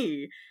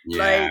me. Yeah.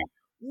 Like,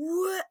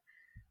 what?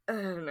 I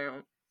don't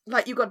know.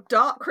 Like, you got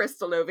Dark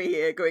Crystal over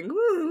here going,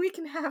 "Ooh, we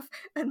can have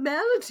a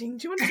melding.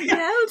 Do you want to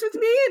meld with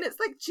me?" And it's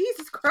like,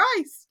 Jesus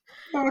Christ.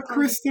 Dark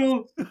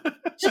Crystal.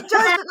 She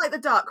does look like the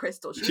Dark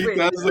Crystal. She really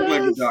does look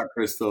like the Dark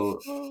Crystal.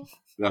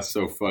 That's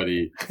so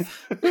funny.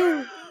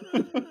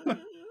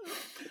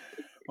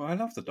 Well, I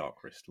love the Dark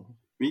Crystal.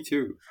 Me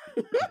too.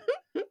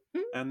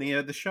 And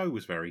the show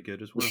was very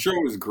good as The well. show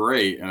was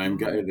great, and I'm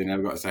gutted they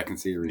never got a second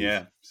series.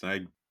 Yeah, so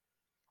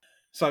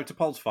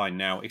T'Pol's fine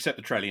now, except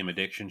the Trellium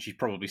addiction. She's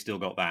probably still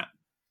got that.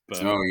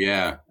 But Oh,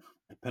 yeah.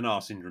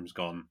 Pinar syndrome's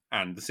gone,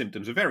 and the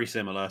symptoms are very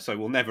similar, so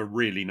we'll never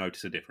really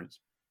notice a difference.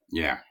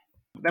 Yeah.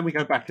 Then we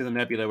go back to the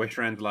Nebula where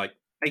Shran's like,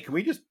 hey, can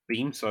we just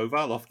beam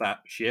Soval off that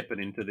ship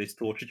and into this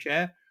torture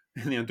chair?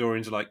 And the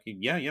Andorians are like,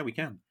 yeah, we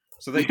can.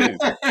 So they do.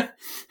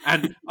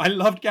 And I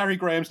loved Gary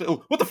Graham's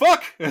little, what the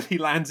fuck? As he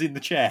lands in the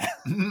chair.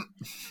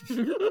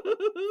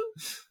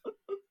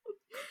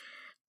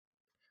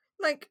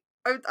 Like,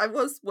 I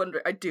was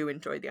wondering, I do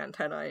enjoy the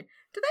antennae.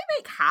 Do they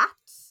make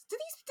hats? Does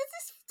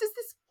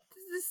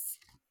this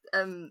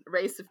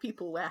race of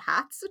people wear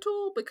hats at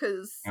all?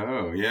 Because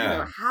Oh,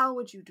 yeah. how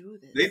would you do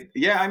this?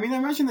 I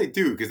imagine they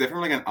do, because they're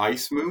from like an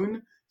ice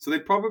moon, so they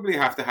probably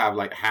have to have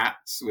like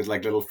hats with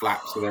like little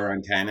flaps for their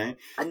antennae.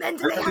 And then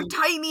do they have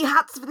tiny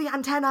hats for the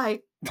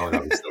antennae? Oh,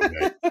 that was so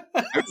good.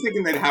 I was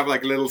thinking they'd have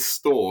like little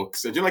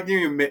stalks. And do you like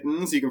your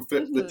mittens? You can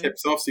flip the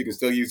tips off so you can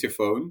still use your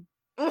phone.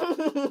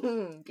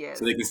 Yes.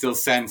 So they can still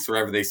sense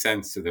wherever they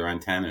sense to their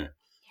antenna.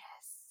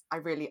 Yes. I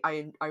really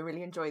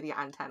enjoy the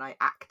antennae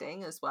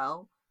acting as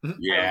well.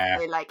 Yeah. I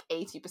would say like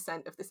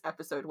 80% of this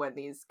episode when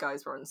these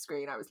guys were on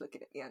screen, I was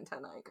looking at the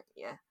antennae going,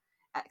 yeah.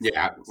 Excellent.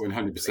 Yeah,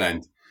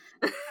 100%.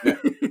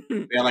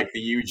 They're like the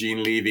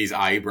Eugene Levy's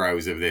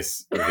eyebrows of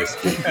this. Yes.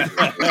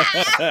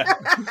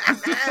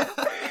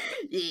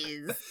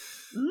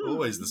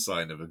 Always the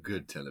sign of a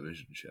good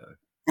television show.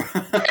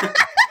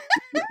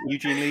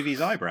 Eugene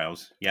Levy's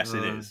eyebrows. Yes,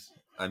 it is.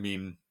 I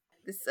mean,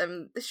 This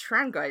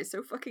Shran guy is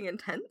so fucking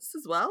intense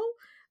as well.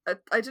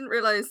 I didn't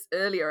realize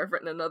earlier, I've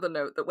written another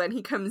note, that when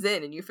he comes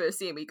in and you first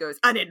see him, he goes,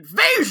 an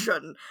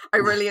invasion! I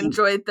really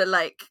enjoyed the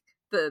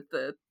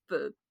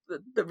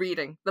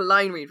reading. The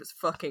line read was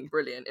fucking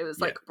brilliant. It was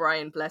like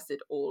Brian Blessed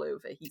all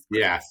over. He's great.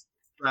 Yes.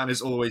 Fran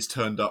is always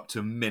turned up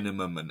to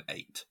minimum an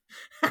 8.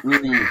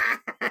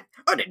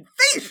 An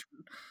invasion!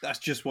 That's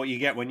just what you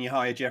get when you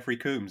hire Jeffrey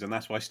Combs, and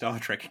that's why Star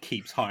Trek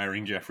keeps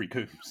hiring Jeffrey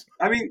Combs.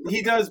 I mean,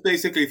 he does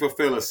basically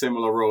fulfill a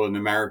similar role in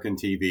American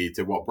TV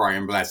to what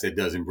Brian Blessed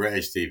does in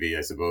British TV,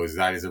 I suppose.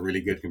 That is a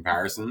really good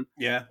comparison.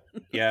 Yeah.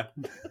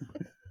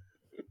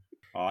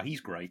 Oh, he's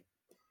great.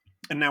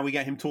 And now we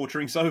get him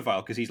torturing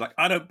Soval because he's like,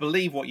 I don't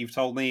believe what you've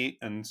told me.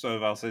 And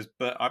Soval says,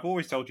 but I've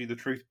always told you the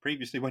truth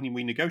previously when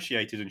we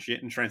negotiated and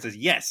shit. And Shran says,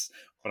 yes,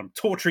 but I'm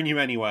torturing you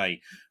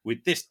anyway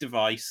with this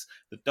device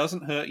that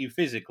doesn't hurt you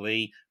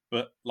physically,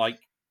 but like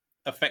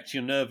affects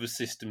your nervous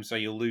system so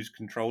you'll lose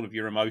control of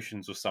your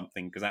emotions or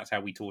something, because that's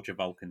how we torture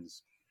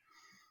Vulcans.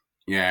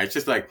 Yeah, it's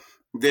just like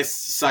this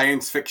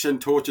science fiction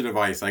torture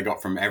device I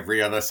got from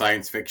every other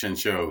science fiction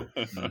show.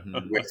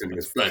 Wixon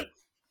goes, but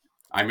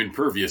I'm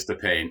impervious to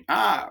pain.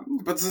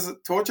 But this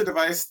torture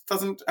device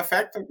doesn't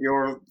affect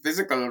your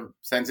physical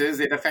senses,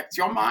 it affects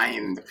your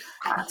mind.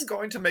 It's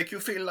going to make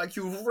you feel like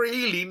you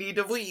really need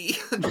a wee.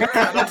 It's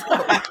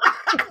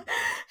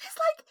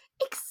like,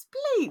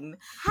 explain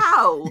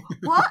how?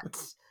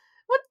 What?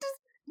 What does?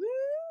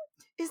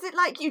 Is it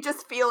like you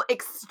just feel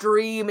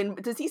extreme? And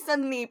does he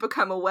suddenly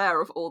become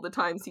aware of all the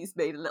times he's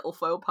made a little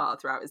faux pas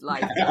throughout his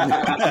life?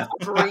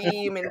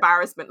 Extreme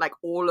embarrassment, like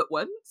all at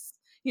once.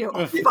 You know,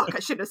 oh fuck, I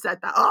should have said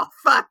that. Oh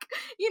fuck,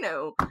 you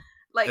know,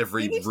 like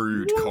every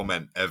rude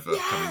comment ever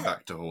coming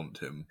back to haunt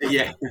him.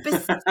 Yeah,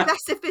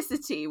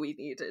 specificity we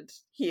needed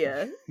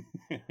here.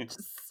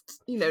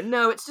 Just,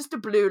 no, it's just a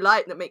blue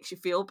light that makes you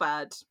feel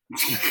bad.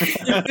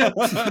 That's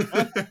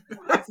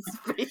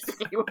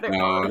basically what it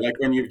was. Like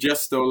when you've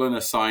just stolen a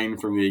sign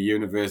from the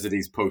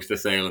university's poster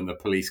sale and the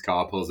police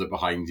car pulls it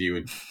behind you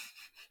and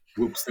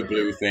whoops the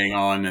blue thing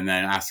on and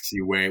then asks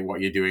you what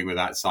you're doing with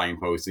that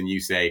signpost, and you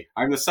say,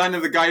 I'm the son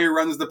of the guy who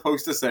runs the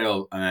poster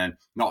sale, and then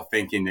not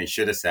thinking they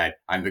should have said,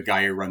 I'm the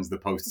guy who runs the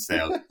poster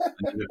sale. And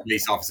then the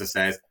police officer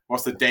says,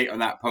 what's the date on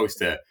that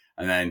poster?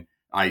 And then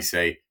I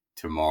say,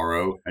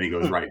 tomorrow. And he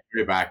goes, right,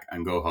 put it back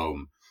and go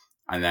home.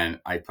 And then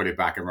I put it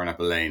back and run up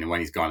a lane, and when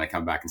he's gone I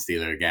come back and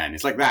steal it again.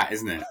 It's like that,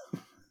 isn't it?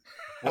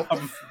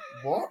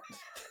 What?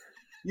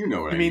 You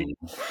know what I mean.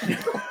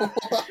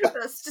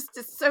 That's just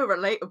it's so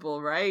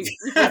relatable, right?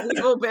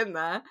 We've all been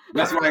there.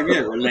 That's what I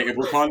mean,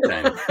 relatable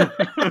content.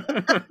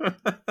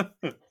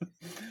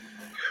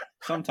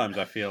 Sometimes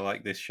I feel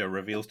like this show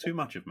reveals too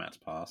much of Matt's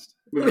past.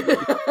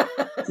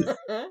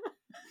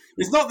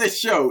 It's not this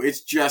show, it's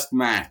just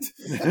Matt.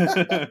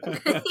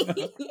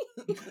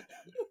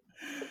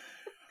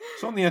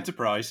 So on the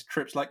Enterprise,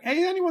 Trip's like, hey,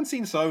 has anyone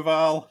seen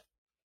Soval?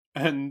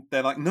 And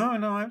they're like, no,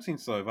 I haven't seen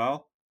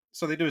Soval.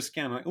 So they do a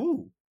scan, like,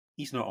 ooh,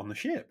 he's not on the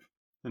ship.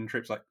 And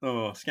Trip's like,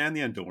 oh, scan the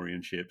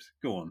Andorian ships.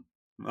 Go on.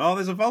 Oh,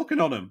 there's a Vulcan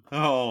on him.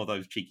 Oh,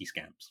 those cheeky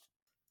scamps.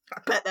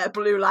 I bet they're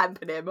blue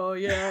lamping him. Oh,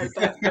 yeah, I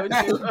bet so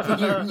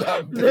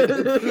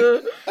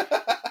too.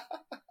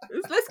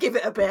 Let's give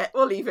it a bit.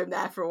 We'll leave him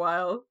there for a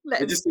while.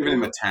 They're just giving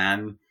him a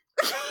tan.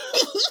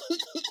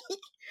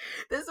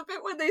 There's a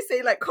bit when they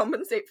say, like,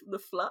 compensate from the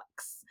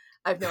flux.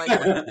 I have no idea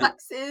what the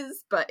flux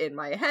is, but in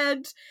my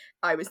head,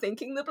 I was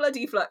thinking the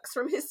bloody flux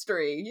from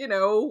history. You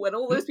know, when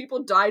all those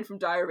people died from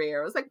diarrhea.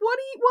 I was like, why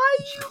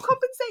are you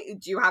compensating?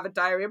 Do you have a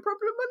diarrhea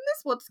problem on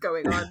this? What's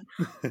going on?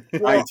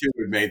 I too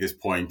have made this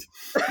point.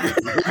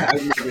 I've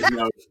made this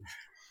note.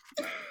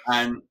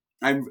 And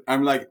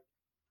I'm like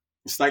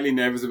slightly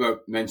nervous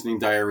about mentioning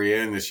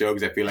diarrhea in the show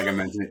because I feel like I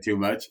mentioned it too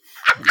much.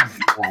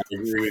 I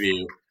agree with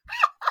you.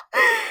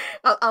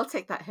 I'll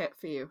take that hit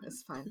for you.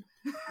 It's fine.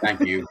 Thank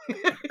you.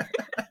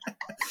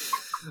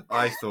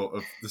 I thought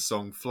of the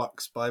song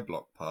Flux by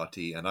Block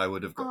Party, and I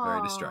would have got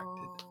very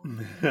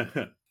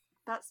distracted.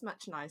 That's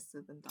much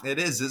nicer than diarrhea. It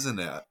is, isn't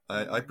it?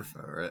 I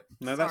prefer it.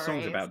 No, that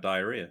song's about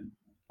diarrhea.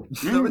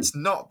 No, it's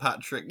not,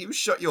 Patrick. You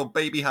shut your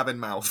baby-having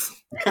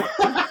mouth.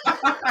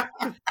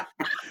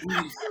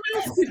 You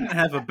didn't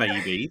have a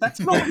baby. That's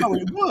not how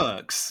it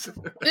works.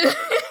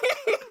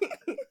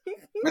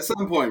 At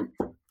some point,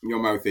 your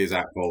mouth is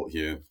at fault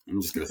here.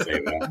 I'm just going to say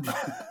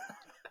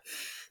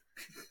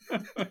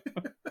that.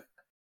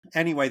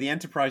 Anyway, the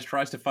Enterprise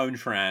tries to phone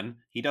Shran.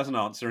 He doesn't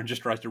answer and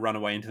just tries to run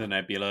away into the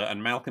nebula,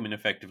 and Malcolm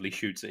ineffectively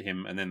shoots at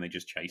him, and then they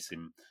just chase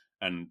him.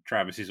 And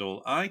Travis is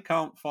all, I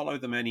can't follow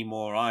them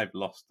anymore. I've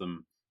lost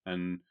them.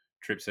 And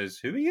Trip says,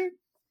 who are you?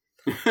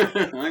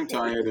 I'm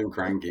tired and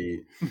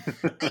cranky.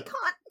 I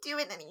can't do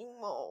it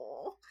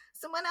anymore.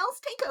 Someone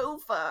else take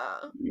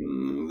over.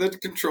 The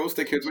control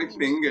stick hurts my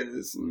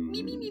fingers.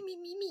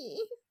 Me.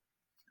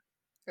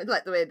 I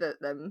like the way that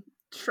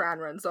Shran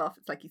runs off.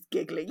 It's like he's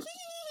giggling.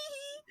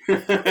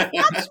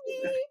 Catch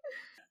me!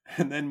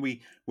 And then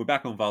we're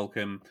back on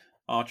Vulcan.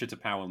 Archer,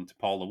 T'Pol, and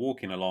T'Pol are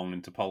walking along,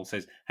 and T'Pol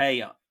says,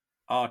 hey,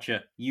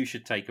 Archer, you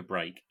should take a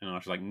break. And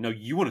Archer's like, no,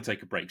 you want to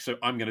take a break, so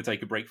I'm going to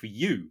take a break for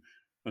you.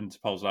 And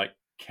T'Pol's like,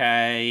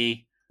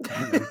 okay.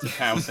 And then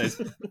T'Pol says,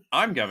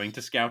 I'm going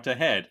to scout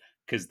ahead,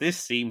 because this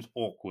seems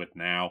awkward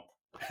now.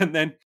 And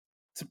then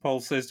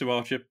T'Pol says to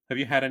Archer, have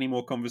you had any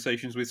more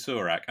conversations with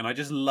Surak? And I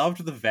just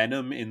loved the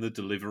venom in the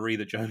delivery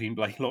that Jolene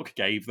Blaylock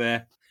gave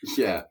there.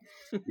 Yeah.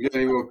 You got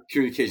any more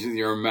communications with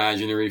your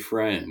imaginary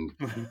friend?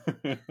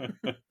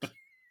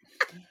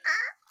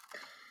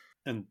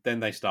 And then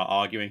they start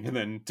arguing, and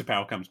then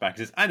T'Pol comes back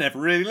and says, I never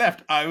really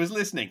left. I was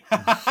listening. Ha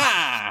ha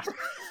ha!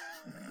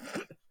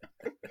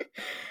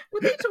 Were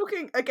they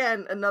talking,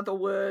 again, another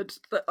word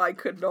that I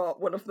could not,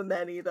 one of the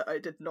many that I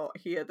did not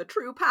hear, the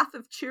true path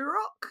of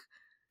Turok?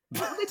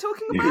 What were they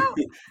talking about?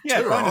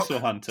 Yeah, Turok. Dinosaur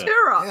Hunter.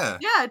 Turok.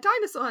 Yeah,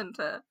 Dinosaur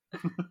Hunter.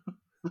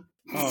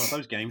 Oh,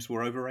 those games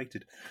were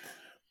overrated.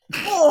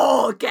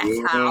 Oh, get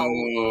out.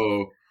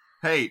 Oh.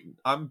 Hey,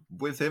 I'm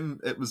with him.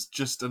 It was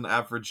just an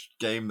average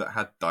game that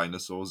had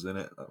dinosaurs in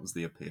it. That was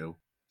the appeal.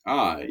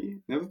 I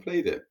never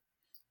played it.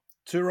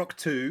 Turok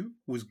 2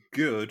 was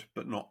good,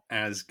 but not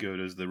as good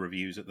as the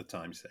reviews at the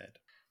time said.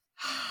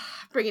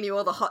 Bringing you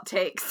all the hot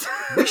takes.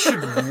 We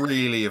should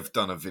really have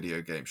done a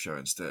video game show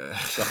instead.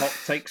 The hot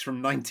takes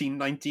from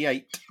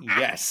 1998.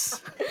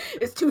 Yes.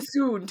 It's too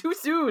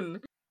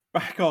soon.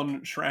 Back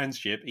on Shran's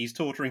ship, he's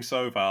torturing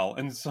Soval,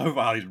 and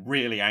Soval is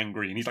really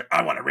angry, and he's like,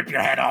 I want to rip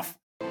your head off.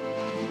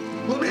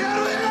 Let me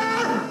out of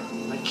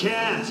here! I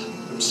can't.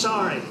 I'm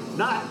sorry.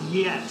 Not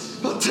yet.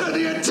 I'll tear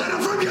the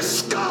antenna from your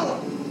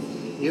skull!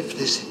 If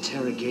this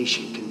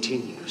interrogation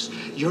continues,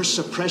 your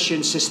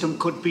suppression system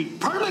could be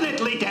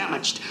permanently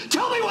damaged.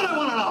 Tell me what I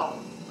want to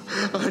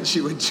know. Aren't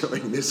you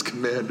enjoying this,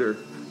 Commander?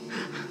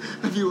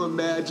 Have you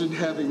imagined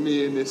having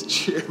me in this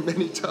chair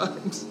many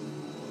times?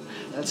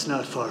 That's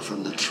not far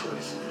from the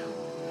truth.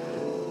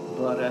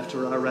 But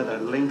after our rather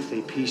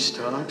lengthy peace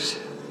talks,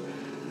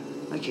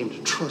 I came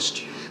to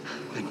trust you.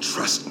 Then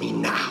trust me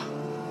now.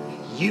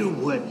 You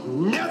would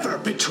never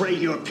betray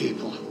your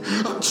people.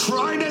 I'm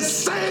trying to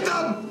save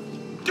them!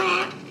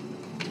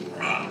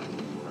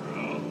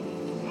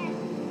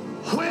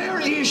 Where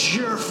is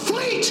your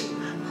fleet?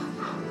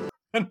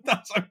 And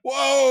that's like,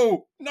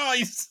 whoa,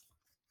 nice.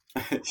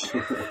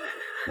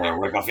 Well,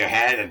 rip off your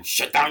head and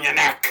shut down your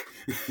neck.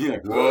 You're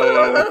like,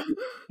 whoa.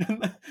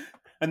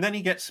 And then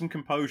he gets some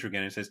composure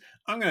again and says,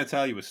 I'm going to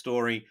tell you a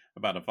story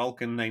about a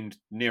Vulcan named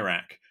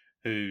Nirak,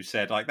 who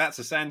said, like, that's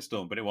a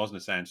sandstorm, but it wasn't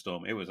a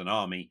sandstorm. It was an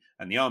army,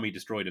 and the army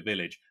destroyed a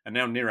village. And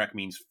now Nirak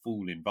means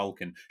fool in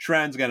Vulcan.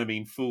 Shran's going to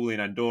mean fool in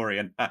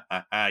Andorian. Ha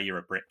ha ha, you're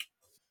a prick.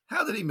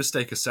 How did he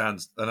mistake an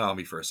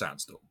army for a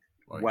sandstorm?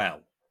 Like...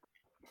 Well,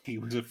 he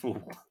was a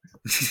fool.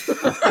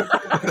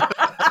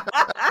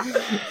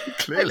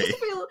 Clearly.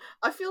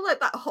 I feel like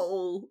that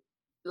whole,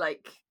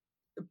 like,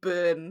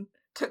 burn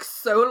took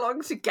so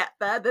long to get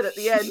there that at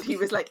the end he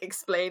was, like,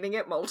 explaining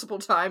it multiple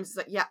times. It's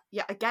like, yeah,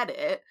 I get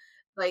it.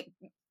 Like,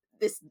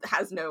 this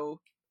has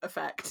no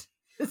effect.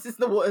 This is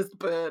the worst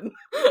burn.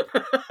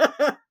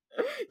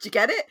 Do you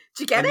get it?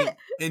 I mean,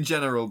 in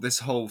general, this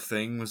whole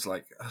thing was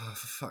like, oh,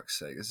 for fuck's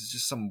sake, this is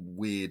just some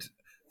weird,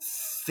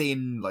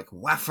 thin, like,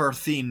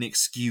 wafer-thin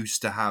excuse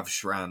to have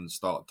Shran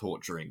start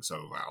torturing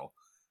Soval.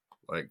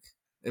 Like,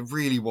 it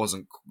really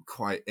wasn't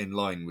quite in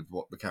line with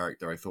what the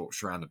character I thought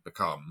Shran had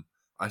become.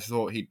 I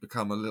thought he'd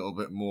become a little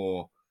bit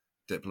more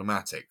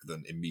diplomatic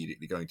than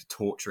immediately going to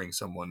torturing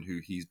someone who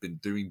he's been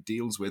doing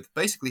deals with,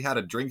 basically had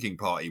a drinking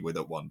party with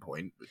at one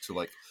point to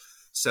like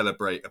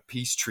celebrate a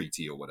peace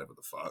treaty or whatever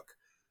the fuck.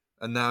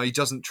 And now he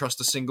doesn't trust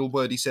a single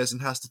word he says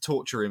and has to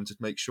torture him to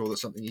make sure that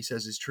something he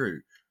says is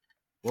true.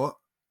 What?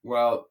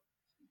 Well,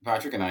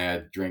 Patrick and I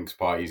had drinks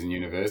parties in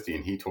university,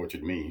 and he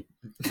tortured me.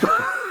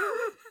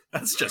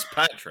 That's just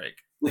Patrick.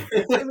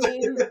 I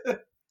mean,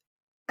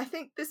 I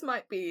think this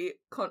might be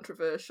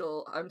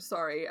controversial. I'm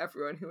sorry,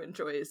 everyone who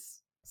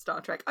enjoys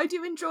Star Trek. I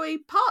do enjoy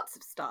parts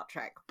of Star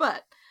Trek,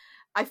 but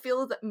I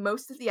feel that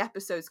most of the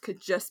episodes could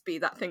just be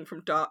that thing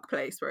from Dark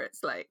Place where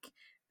it's like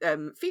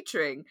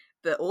featuring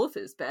the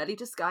author's barely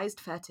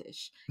disguised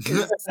fetish.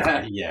 Yes.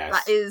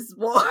 That is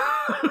what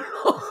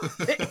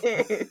it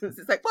is.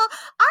 It's like, well,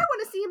 I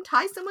want to see him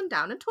tie someone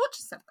down and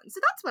torture someone,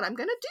 so that's what I'm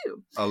going to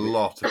do. A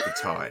lot of the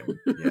time.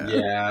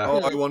 Yeah.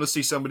 Oh, I want to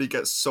see somebody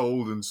get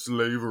sold in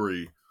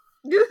slavery.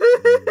 No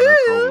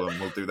problem.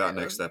 We'll do that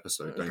next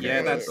episode. Don't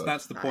Yeah,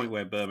 that's the point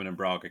where Berman and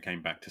Braga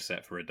came back to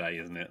set for a day,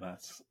 isn't it?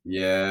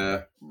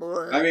 Yeah.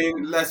 I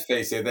mean, let's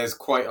face it, there's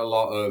quite a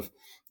lot of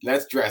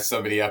let's dress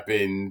somebody up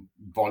in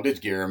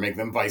bondage gear and make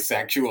them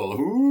bisexual.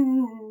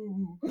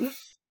 Ooh.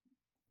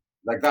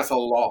 Like, that's a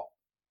lot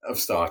of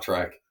Star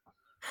Trek.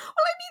 Well,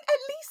 I mean, at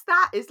least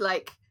that is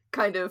like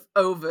kind of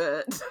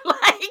overt.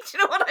 Like, do you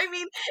know what I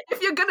mean?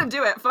 If you're gonna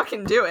do it,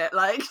 fucking do it.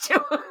 Like,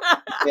 yeah,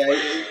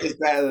 it's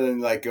better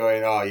than like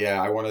going, oh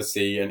yeah, I want to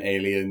see an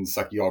alien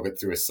suck yogurt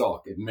through a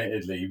sock,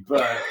 admittedly,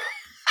 but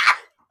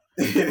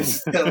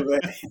it's still there.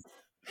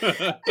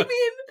 I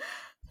mean,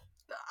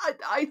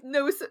 I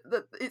know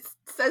that it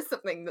says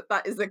something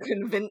that is a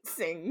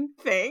convincing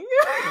thing.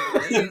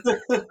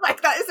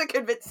 Like, that is a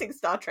convincing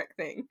Star Trek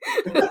thing.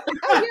 Oh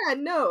yeah,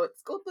 no,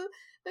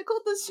 they're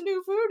called the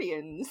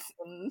Snuvurians,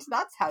 and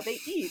that's how they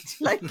eat.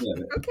 Like,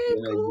 yeah, okay,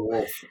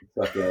 cool.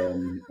 Like a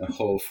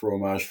whole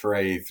fromage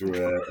frais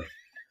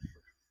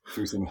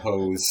through some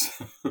hose.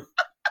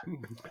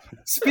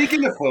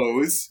 Speaking of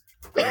hose,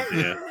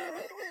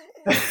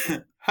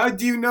 how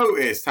do you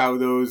notice how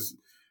those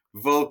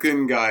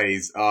Vulcan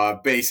guys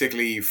are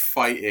basically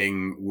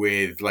fighting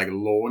with like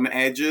lawn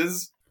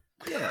edges?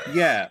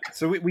 Yeah.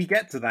 So we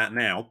get to that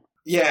now.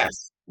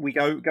 Yes. We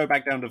go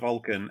back down to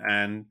Vulcan,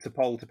 and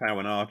T'Pol, T'Pau,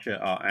 and Archer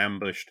are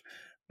ambushed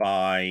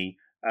by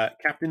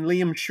Captain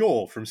Liam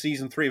Shaw from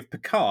season 3 of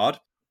Picard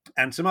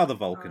and some other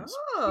Vulcans.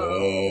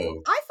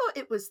 Oh, I thought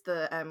it was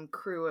the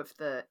crew of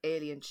the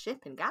alien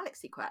ship in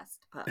Galaxy Quest.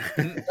 But...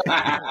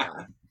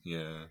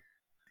 Yeah.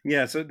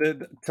 Yeah, so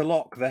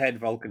T'Lok, the head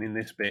Vulcan in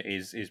this bit,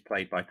 is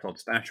played by Todd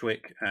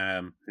Stashwick,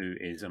 who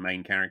is a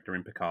main character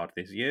in Picard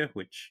this year,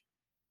 which,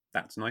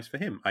 that's nice for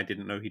him. I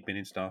didn't know he'd been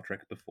in Star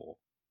Trek before.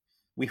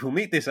 We will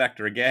meet this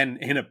actor again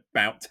in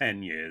about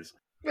 10 years.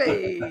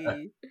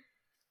 Hey.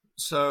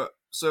 So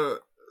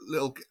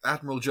little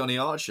Admiral Johnny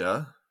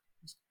Archer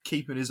is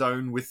keeping his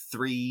own with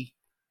 3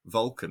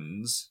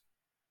 Vulcans,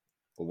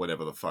 or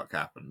whatever the fuck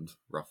happened,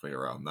 roughly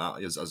around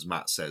that. As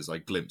Matt says, I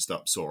glimpsed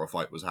up, saw a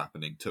fight was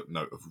happening, took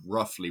note of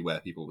roughly where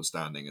people were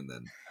standing, and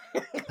then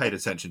paid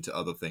attention to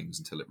other things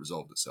until it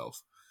resolved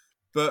itself.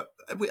 But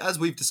as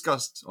we've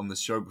discussed on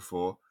this show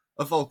before,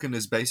 a Vulcan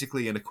is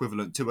basically an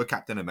equivalent to a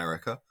Captain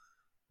America.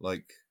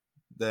 Like,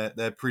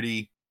 they're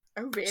pretty...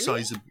 Oh, really?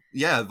 Sizable.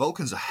 Yeah,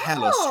 Vulcans are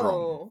hella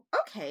strong.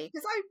 Okay,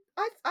 because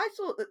I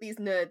thought that these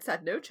nerds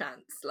had no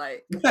chance.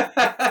 Like,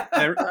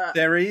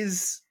 there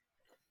is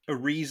a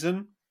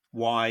reason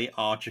why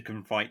Archer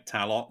can fight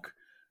T'Lok,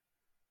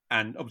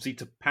 and obviously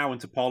T'Pau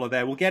and T'Pol are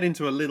there. We'll get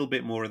into a little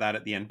bit more of that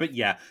at the end. But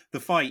yeah, the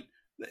fight,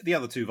 the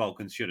other 2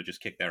 Vulcans should have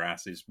just kicked their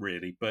asses,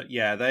 really. But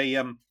yeah, they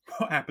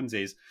what happens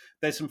is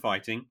there's some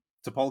fighting.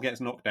 T'Pol gets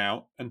knocked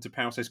out, and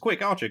T'Pau says,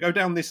 "Quick, Archer, go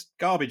down this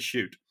garbage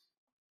chute."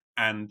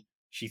 And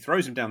she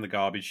throws him down the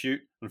garbage chute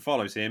and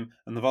follows him,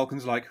 and the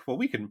Vulcan's like, well,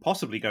 we couldn't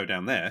possibly go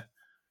down there.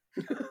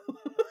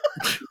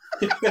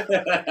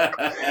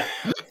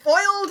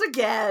 Foiled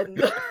again.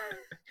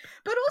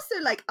 But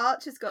also, like,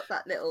 Archer's got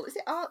that little... Is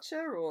it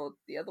Archer or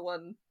the other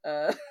one?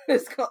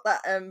 It's got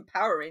that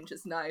Power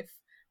Rangers knife,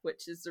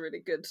 which is a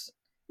really good,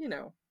 you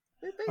know...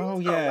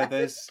 Oh, yeah,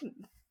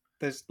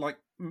 there's like...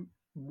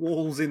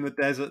 walls in the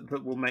desert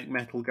that will make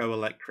metal go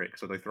electric,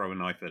 so they throw a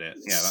knife at it.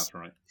 Yeah, that's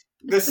right.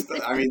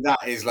 I mean, that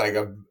is like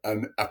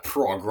a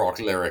prog rock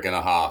lyric and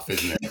a half,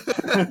 isn't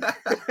it?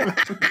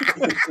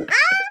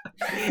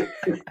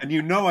 And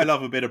you know I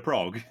love a bit of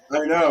prog.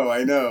 I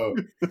know.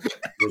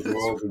 There's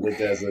walls in the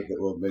desert that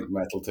will make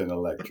metal turn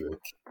electric.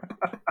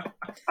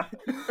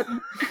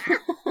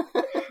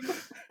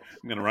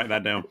 I'm going to write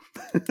that down.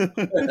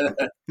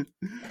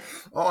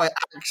 Oh, I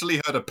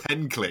actually heard a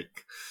pen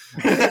click.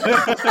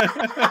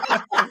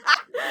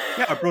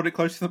 Yeah, I brought it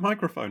close to the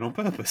microphone on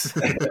purpose.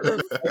 I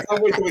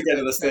can't wait till we get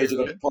to the stage of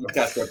the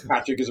podcast where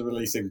Patrick is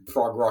releasing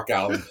prog rock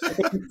albums.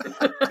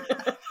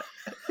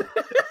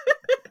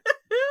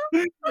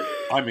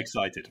 I'm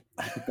excited.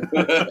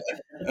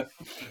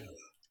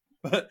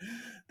 But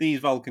these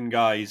Vulcan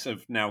guys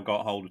have now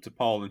got hold of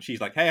T'Pol, and she's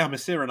like, hey, I'm a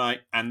Sirenite,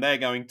 and they're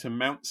going to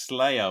Mount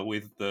Slayer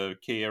with the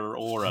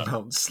Kir'Shara.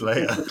 Mount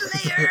Slayer.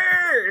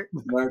 Slayer!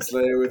 Mind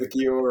Slayer with a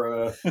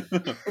Kiora.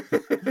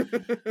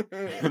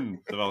 And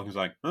the Vulcan's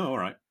like, oh, all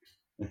right.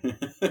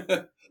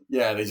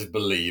 Yeah, they just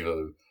believe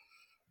him.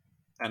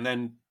 And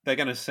then they're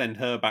going to send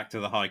her back to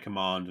the high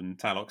command, and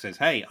Talok says,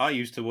 hey, I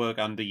used to work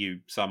under you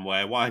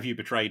somewhere. Why have you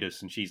betrayed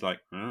us? And she's like,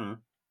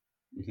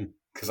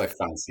 Because I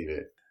fancied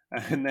it.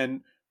 And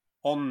then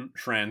on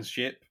Shran's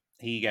ship,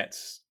 he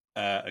gets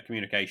a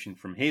communication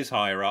from his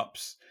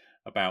higher-ups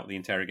about the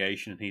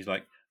interrogation. And he's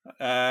like,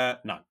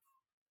 no,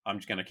 I'm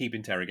just going to keep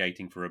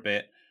interrogating for a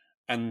bit.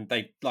 And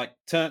they, like,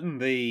 turn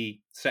the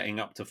setting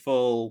up to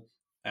full,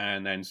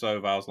 and then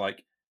Soval's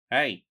like,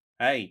 hey,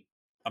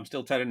 I'm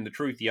still telling the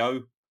truth,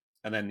 yo.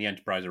 And then the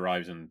Enterprise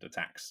arrives and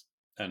attacks.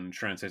 And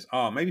Shran says,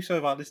 maybe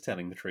Soval is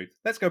telling the truth.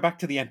 Let's go back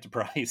to the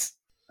Enterprise.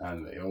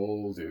 And they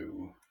all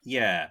do.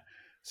 Yeah.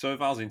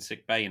 Soval's in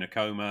sick bay in a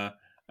coma,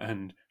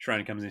 and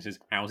Shran comes in and says,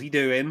 how's he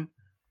doing?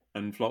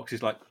 And Phlox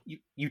is like,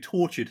 you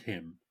tortured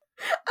him.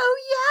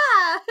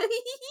 Oh, yeah!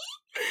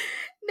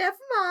 Never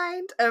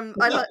mind.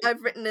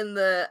 I've written in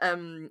the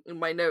in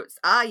my notes.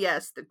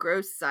 Yes, the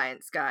gross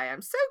science guy.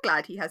 I'm so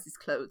glad he has his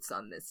clothes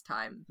on this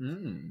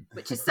time,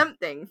 which is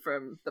something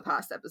from the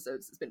past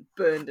episodes that's been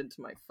burned into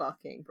my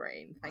fucking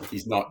brain.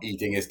 He's not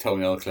eating his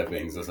toenail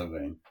clippings or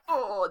something.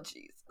 Oh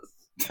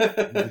Jesus!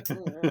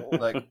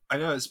 Like, I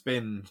know it's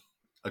been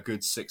a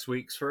good 6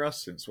 weeks for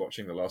us since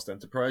watching The Last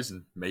Enterprise,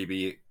 and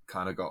maybe it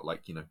kind of got,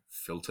 like,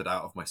 filtered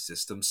out of my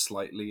system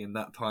slightly in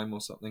that time or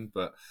something,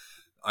 but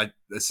I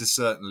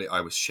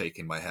was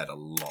shaking my head a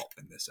lot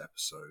in this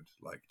episode,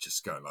 like,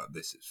 just going like,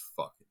 this is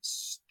fucking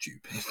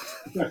stupid.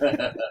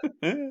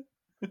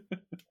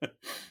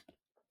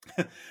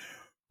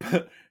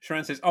 But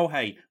Shran says,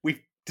 hey,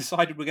 we've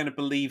decided we're going to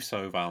believe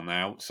Soval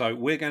now, so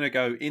we're going to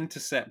go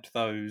intercept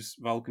those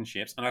Vulcan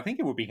ships, and I think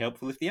it would be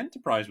helpful if the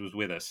Enterprise was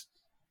with us.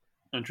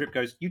 And Trip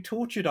goes, you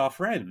tortured our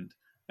friend.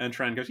 And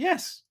Shran goes,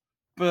 yes,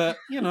 but,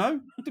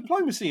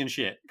 diplomacy and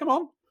shit. Come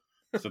on.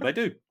 So they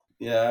do.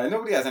 Yeah,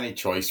 nobody has any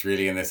choice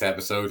really in this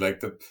episode.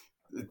 Like the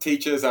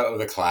teacher's out of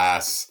the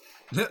class.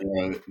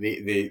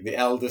 The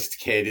eldest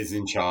kid is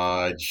in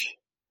charge.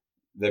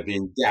 They're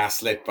being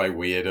gaslit by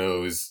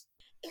weirdos.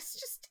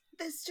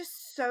 There's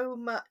just so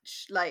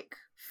much like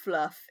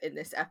fluff in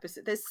this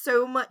episode. There's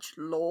so much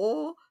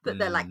lore that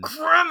they're like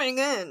cramming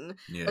in,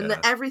 and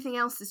that everything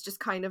else is just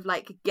kind of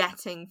like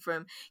getting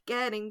from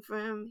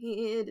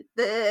here to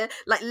there,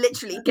 like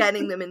literally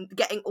getting them in,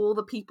 getting all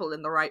the people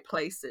in the right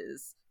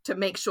places to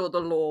make sure the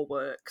lore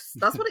works.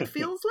 That's what it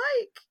feels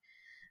like.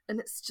 And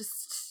it's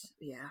just,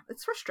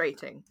 it's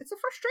frustrating. It's a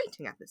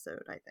frustrating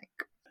episode, I think.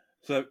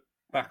 So,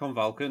 back on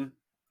Vulcan,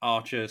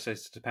 Archer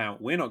says to T'Pau,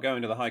 we're not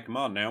going to the High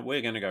Command now,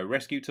 we're going to go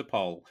rescue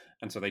T'Pol.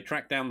 And so they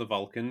track down the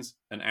Vulcans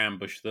and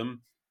ambush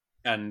them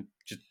and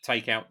just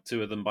take out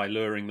 2 of them by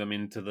luring them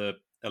into the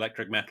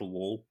electric metal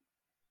wall.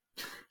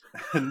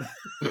 And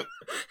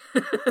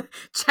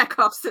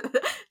Chekhov's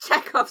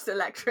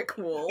electric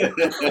wall.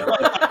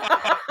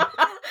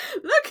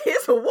 Look,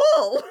 here's a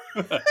wall.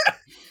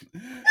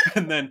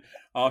 And then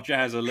Archer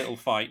has a little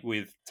fight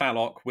with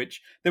Talok,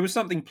 which there was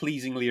something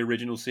pleasingly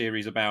original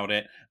series about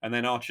it. And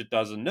then Archer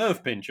does a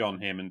nerve pinch on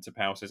him, and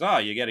T'Pau says,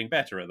 you're getting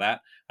better at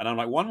that. And I'm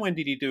like, 1, when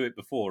did he do it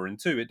before? And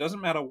 2, it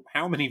doesn't matter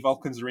how many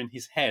Vulcans are in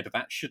his head,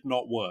 that should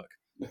not work.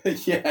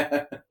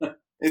 Yeah.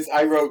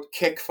 I wrote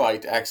kick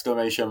fight, ! This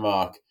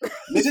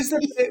is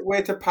the bit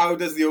where T'Pau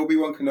does the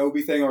Obi-Wan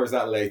Kenobi thing, or is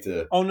that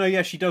later? Oh, no,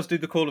 yeah, she does do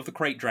the call of the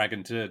Crate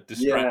Dragon to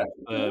distract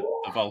the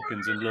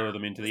Vulcans and lure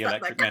them into the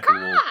electric metal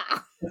wall.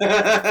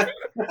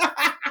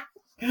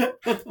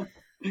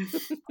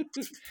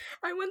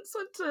 I once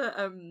went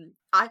to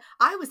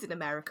I was in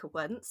America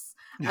once,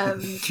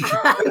 and we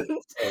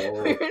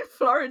were in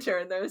Florida,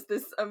 and there was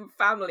this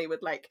family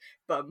with like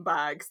bum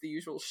bags, the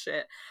usual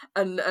shit,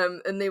 and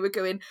they were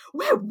going,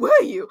 where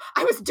were you?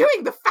 I was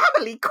doing the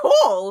family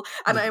call,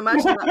 and I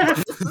imagine that's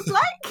what this was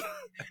like.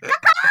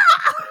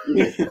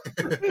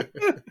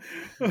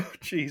 Oh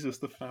Jesus,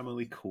 the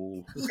family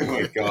call. Oh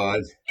my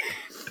god.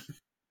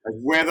 Like,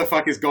 where the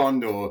fuck is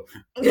Gondor?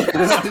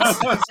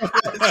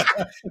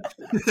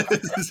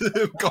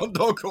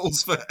 Gondor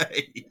calls for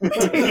aid.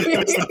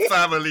 It's the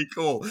family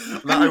call.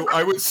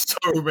 I would so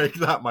make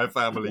that my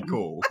family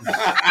call.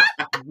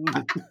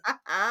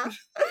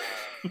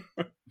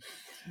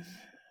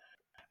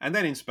 And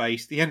then in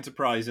space, the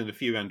Enterprise and a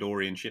few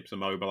Andorian ships are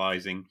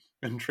mobilizing,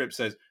 and Trip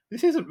says,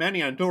 this isn't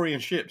many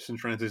Andorian ships,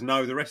 and Shran says,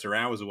 no, the rest are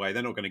hours away,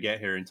 they're not going to get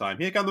here in time.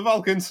 Here come the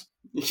Vulcans!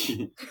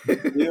 Deal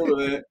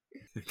with it.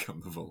 Here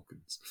come the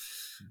Vulcans.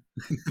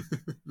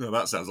 No,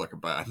 that sounds like a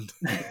band.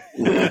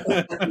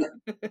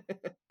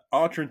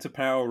 Archer and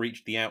T'Pau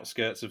reach the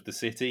outskirts of the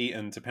city,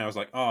 and T'Pau's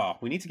like,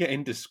 we need to get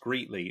in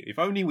discreetly. If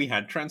only we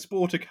had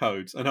transporter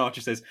codes. And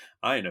Archer says,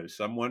 I know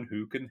someone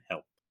who can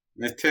help.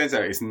 It turns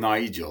out it's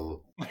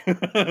Nigel.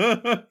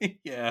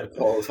 Yeah.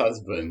 Paul's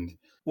husband.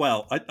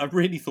 Well, I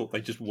really thought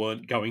they just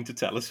weren't going to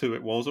tell us who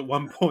it was at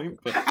one point,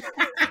 but...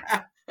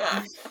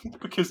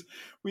 Because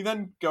we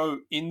then go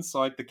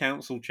inside the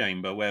council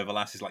chamber where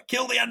Velas is like,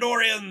 kill the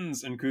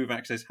Andorians! And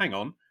Kuvak says, hang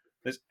on,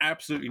 there's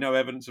absolutely no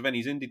evidence of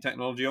any Xindi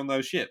technology on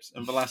those ships.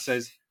 And Velas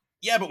says,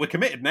 yeah, but we're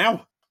committed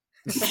now.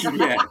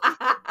 Yeah.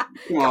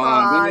 Come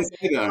on, let's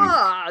do them. Come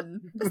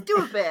on, let's do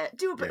a bit.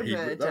 Do a bit of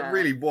Yeah, murder. that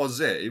really was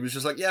it. He was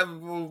just like, yeah,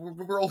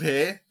 we're all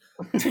here.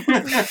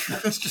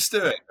 Let's just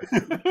do it.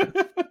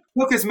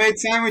 Look, has made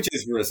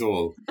sandwiches for us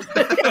all.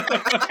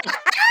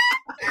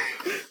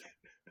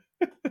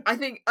 I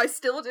think I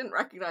still didn't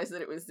recognize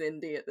that it was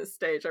Cindy at this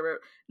stage. I wrote,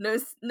 no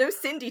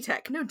Cindy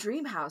tech, no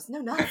dream house, no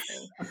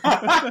nothing.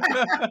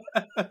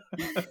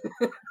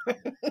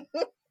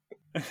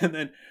 And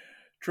then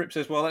Trip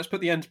says, well, let's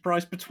put the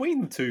Enterprise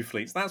between the two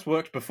fleets. That's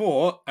worked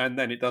before, and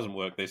then it doesn't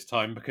work this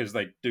time because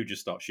they do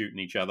just start shooting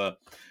each other.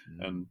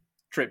 And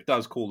Trip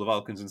does call the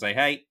Vulcans and say,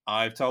 hey,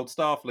 I've told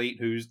Starfleet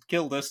who's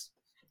killed us.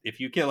 If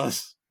you kill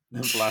us.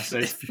 And Blas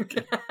says,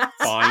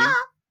 fine,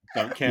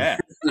 don't care.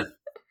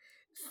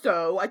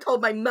 So, I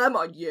told my mum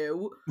on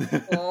you.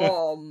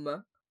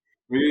 When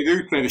you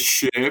do play a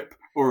ship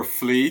or a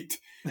fleet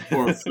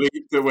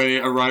that when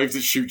it arrives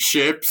it shoots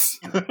ships.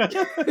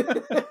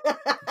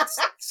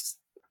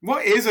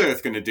 What is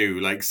Earth going to do?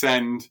 Like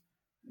send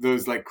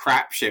those like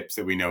crap ships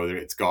that we know that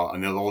it's got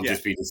and they'll all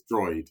just be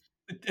destroyed?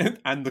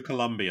 And the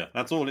Columbia.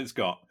 That's all it's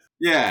got.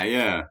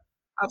 Yeah.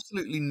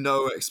 Absolutely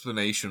no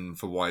explanation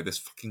for why this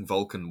fucking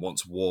Vulcan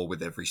wants war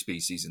with every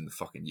species in the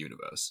fucking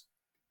universe.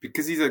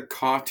 Because he's a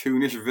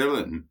cartoonish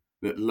villain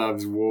that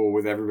loves war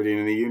with everybody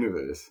in the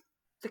universe.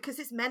 Because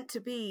it's meant to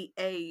be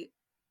a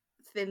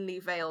thinly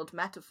veiled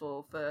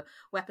metaphor for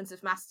weapons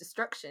of mass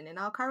destruction in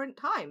our current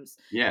times.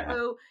 Yeah.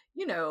 So,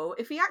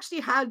 if he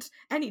actually had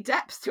any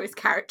depth to his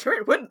character,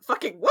 it wouldn't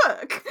fucking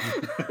work.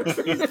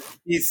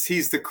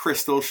 He's the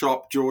crystal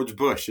shop George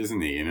Bush,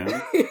 isn't he,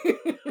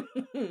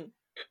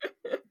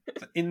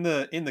 In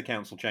the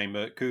council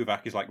chamber,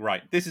 Kuvak is like,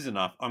 right, this is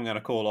enough. I'm going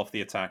to call off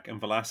the attack.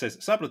 And Velas says,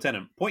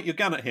 Sub-Lieutenant, point your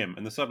gun at him.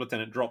 And the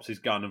Sub-Lieutenant drops his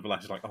gun and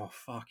Velas is like, oh,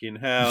 fucking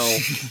hell.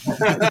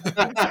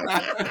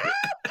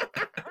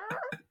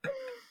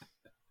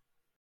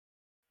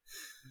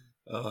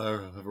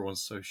 Oh,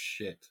 everyone's so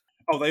shit.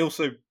 Oh, they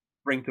also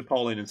bring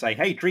T'Pol in and say,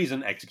 hey,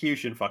 treason,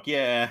 execution, fuck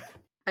yeah.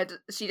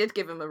 She did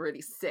give him a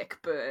really sick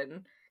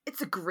burn.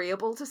 It's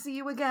agreeable to see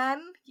you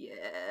again. Yeah.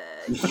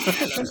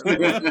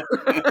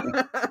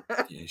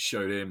 Yeah,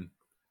 showed him.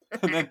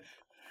 And then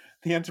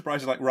the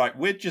Enterprise is like, right,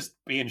 we're just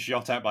being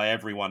shot at by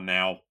everyone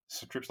now.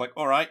 So Trip's like,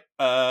 all right,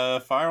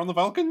 fire on the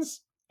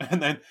Vulcans?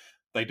 And then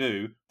they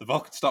do. The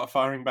Vulcans start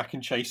firing back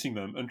and chasing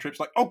them. And Trip's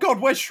like, oh God,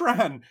 where's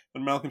Shran?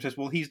 And Malcolm says,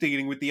 well, he's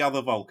dealing with the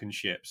other Vulcan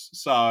ships.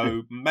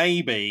 So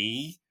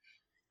maybe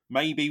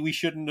we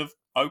shouldn't have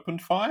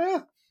opened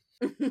fire?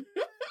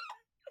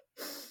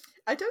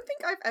 I don't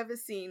think I've ever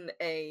seen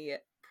a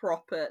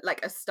proper,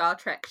 like, a Star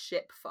Trek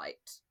ship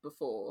fight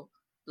before,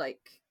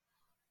 like,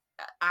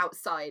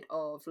 outside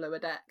of Lower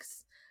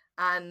Decks.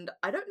 And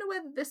I don't know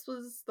whether this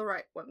was the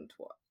right one to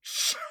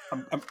watch.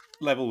 I'm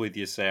level with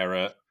you,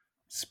 Sarah.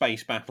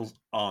 Space battles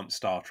aren't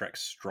Star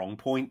Trek's strong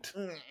point.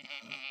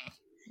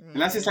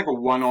 Unless it's like a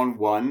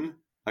one-on-one,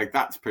 like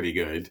that's pretty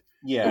good.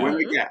 Yeah. But when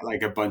we get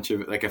like a bunch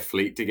of like a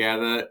fleet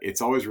together,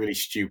 it's always really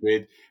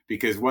stupid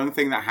because one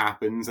thing that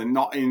happens, and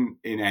not in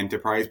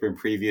Enterprise but in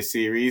previous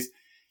series,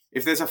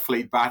 if there's a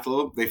fleet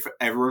battle,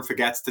 everyone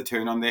forgets to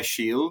turn on their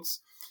shields.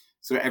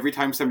 So every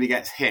time somebody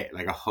gets hit,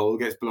 like a hole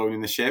gets blown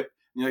in the ship,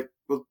 and you're like,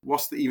 well,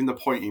 what's even the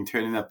point in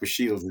turning up the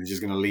shields? We're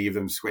just going to leave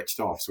them switched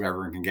off so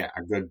everyone can get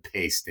a good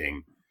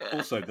pasting.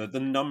 Also, the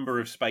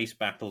number of space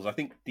battles, I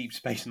think Deep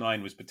Space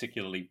Nine was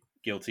particularly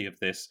guilty of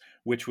this,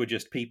 which were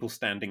just people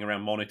standing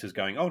around monitors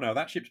going, oh no,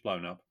 that ship's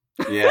blown up.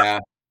 Yeah.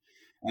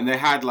 And they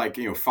had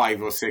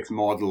 5 or 6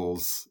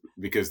 models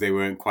because they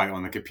weren't quite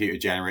on the computer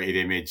generated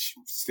image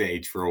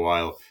stage for a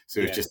while.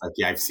 So it's just like,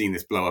 I've seen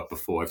this blow up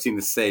before. I've seen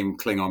the same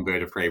Klingon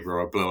bird of prey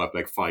blow up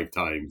 5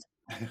 times.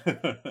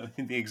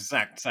 In the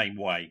exact same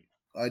way.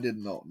 I did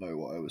not know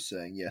what I was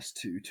saying yes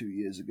to 2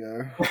 years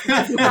ago.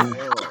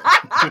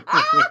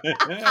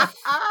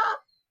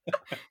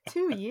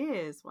 2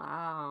 years,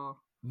 wow.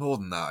 More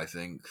than that, I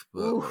think,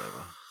 but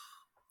whatever.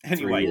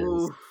 Anyway,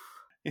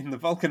 in the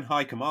Vulcan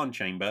High Command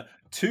Chamber,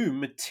 2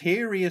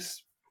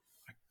 mysterious,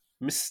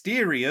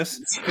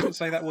 I couldn't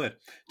say that word,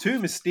 2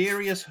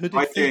 mysterious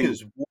hooded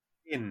figures walk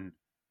in.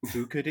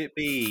 Who could it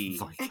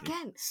be?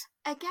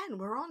 Again,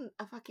 we're on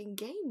a fucking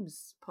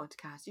games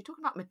podcast. You're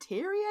talking about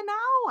materia now?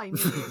 I mean,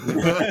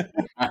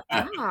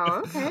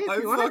 oh, okay.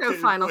 If you want to go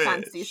Final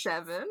Fantasy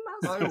VII,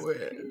 I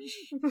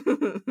wish.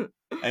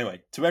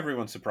 Anyway, to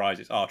everyone's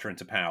surprise, it's Archer and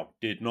T'Pau.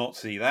 Did not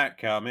see that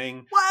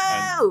coming.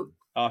 Whoa! And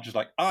Archer's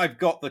like, I've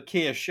got the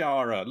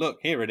Kir'Shara. Look,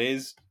 here it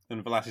is.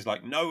 And Velas is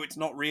like, no, it's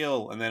not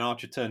real. And then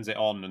Archer turns it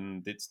on,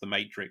 and it's the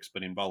Matrix,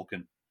 but in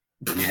Vulcan.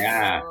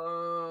 Yeah.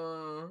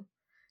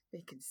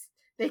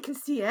 They can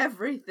see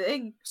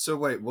everything. So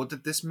wait, what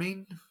did this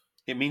mean?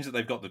 It means that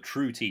they've got the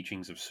true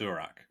teachings of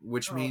Surak.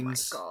 Which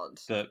means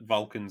that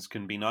Vulcans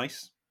can be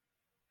nice.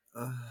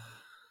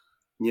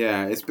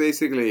 Yeah, it's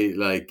basically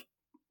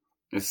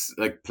it's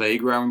like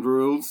playground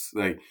rules.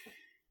 Like,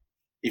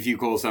 if you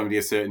call somebody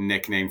a certain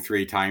nickname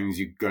 3 times,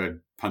 you gotta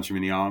punch them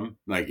in the arm.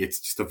 Like,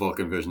 it's just a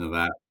Vulcan version of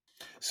that.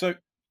 So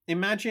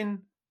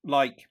imagine,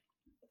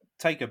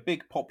 take a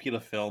big popular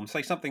film,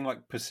 say something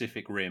like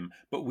Pacific Rim,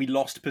 but we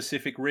lost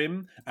Pacific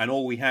Rim, and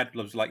all we had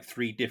was like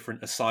 3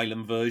 different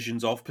asylum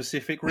versions of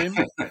Pacific Rim.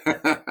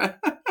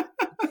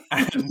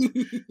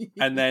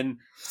 and then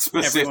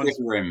Specific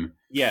Rim.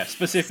 Yeah,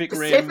 Specific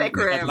Rim,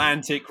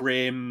 Atlantic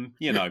Rim,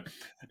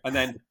 and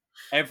then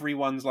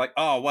everyone's like,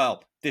 oh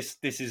well, this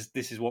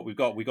is what we've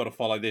got to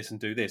follow this and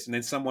do this, and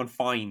then someone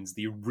finds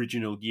the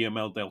original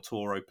Guillermo del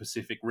Toro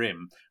Pacific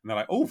Rim and they're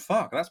like, oh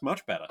fuck, that's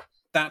much better.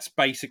 That's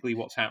basically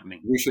what's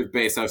happening. We should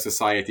base our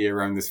society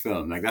around this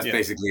film. Like, that's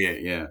basically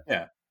it.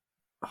 Yeah.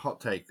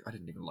 Hot take, I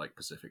didn't even like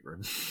Pacific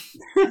Rim.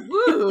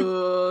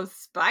 Ooh,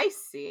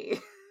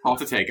 spicy. Hot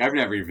take, I've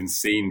never even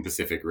seen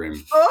Pacific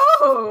Rim.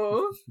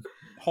 Oh!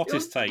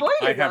 Hottest take,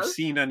 I have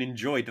seen and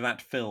enjoyed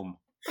that film.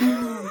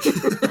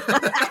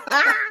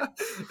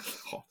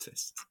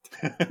 Hottest.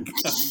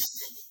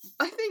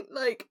 I think,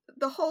 like,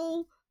 the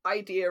whole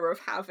idea of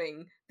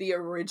having the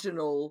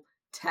original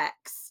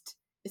text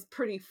is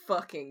pretty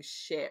fucking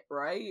shit,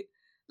 right?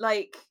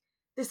 Like,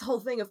 this whole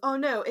thing of, oh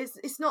no,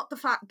 it's not the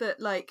fact that,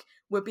 like,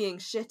 we're being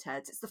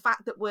shitheads, it's the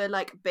fact that we're,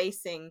 like,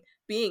 basing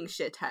being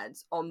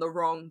shitheads on the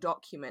wrong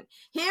document.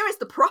 Here is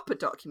the proper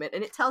document,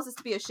 and it tells us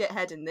to be a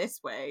shithead in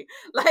this way.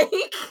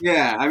 Like...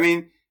 Yeah, I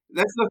mean,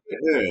 let's look at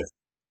Earth.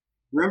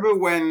 Remember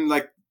when,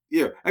 like,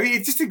 I mean,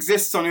 it just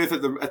exists on Earth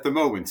at the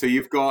moment. So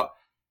you've got,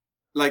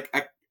 like,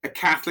 a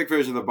Catholic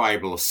version of the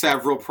Bible,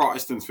 several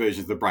Protestant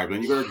versions of the Bible,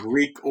 and you've got a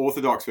Greek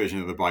Orthodox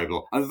version of the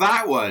Bible. And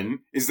that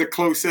one is the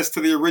closest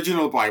to the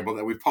original Bible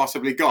that we've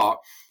possibly got.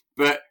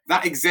 But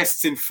that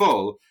exists in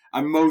full,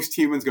 and most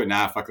humans go,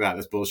 nah, fuck that,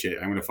 that's bullshit.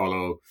 I'm going to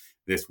follow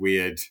this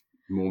weird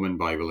Mormon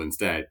Bible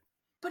instead.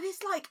 But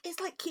it's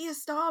like Keir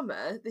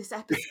Starmer, this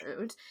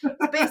episode,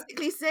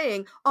 basically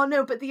saying, oh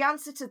no, but the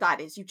answer to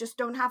that is you just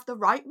don't have the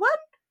right one.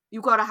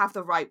 You got to have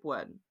the right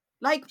one.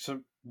 Like,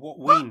 so what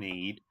we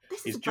need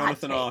is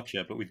Jonathan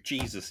Archer, but with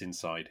Jesus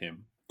inside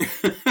him.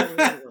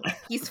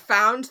 He's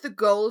found the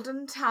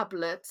golden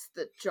tablets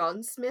that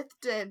John Smith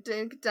did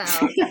dig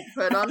down,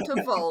 put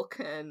onto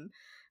Vulcan.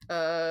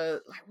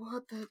 Like,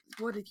 what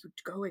are you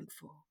going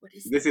for? What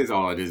is this? Is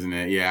odd, isn't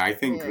it? Yeah, I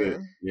think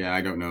that. Yeah,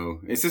 I don't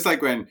know. It's just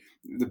like when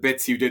the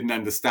bits you didn't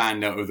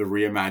understand out of the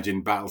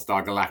reimagined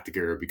Battlestar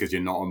Galactica because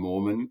you're not a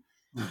Mormon.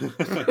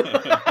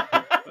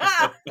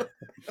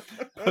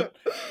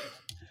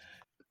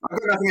 I've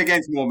got nothing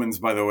against Mormons,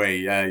 by the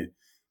way.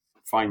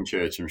 Fine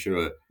church, I'm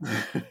sure.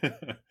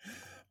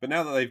 But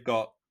now that they've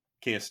got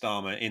Keir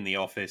Starmer in the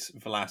office,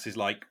 Valas is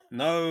like,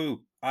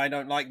 no, I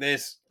don't like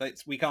this.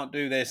 We can't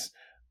do this.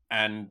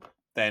 And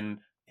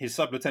then his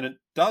sub-lieutenant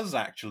does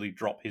actually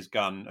drop his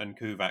gun, and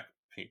Kuvak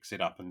picks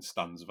it up and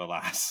stuns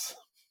Valas.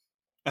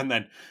 And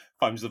then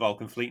phones the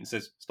Vulcan fleet and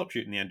says, stop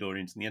shooting the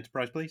Andorians in the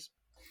Enterprise, please.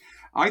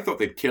 I thought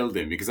they'd killed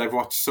him because I've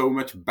watched so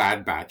much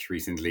Bad Batch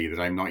recently that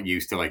I'm not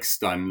used to, like,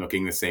 stun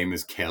looking the same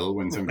as kill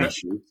when somebody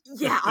shoots.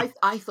 Yeah,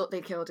 I thought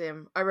they killed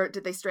him. I wrote,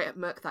 did they straight up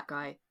murk that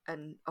guy?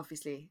 And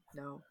obviously,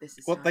 no, this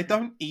is... Well, they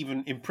don't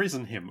even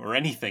imprison him or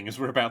anything, as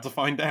we're about to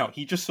find out.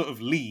 He just sort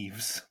of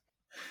leaves.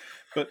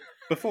 But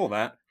before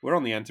that, we're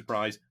on the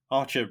Enterprise.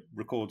 Archer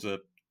records a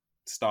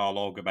star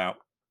log about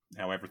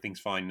how everything's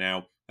fine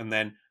now. And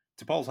then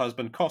T'Pol's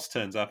husband, Kos,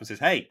 turns up and says,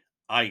 hey,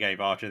 I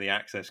gave Archer the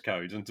access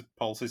codes. And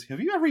T'Pol says,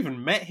 have you ever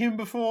even met him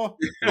before?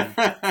 And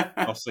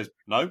Kos says,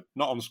 no,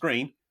 not on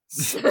screen.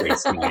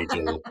 Space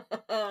Nigel.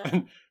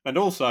 And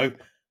also,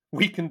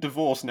 we can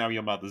divorce now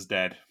your mother's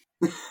dead.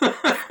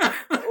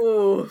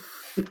 Oh.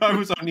 I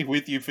was only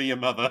with you for your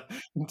mother.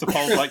 And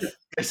T'Pol's like,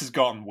 this has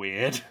gotten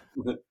weird.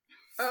 Okay,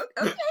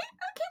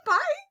 bye.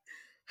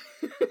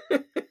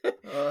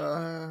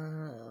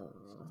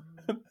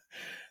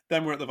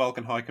 Then we're at the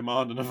Vulcan High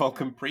Command, and a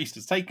Vulcan priest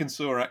has taken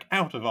Surak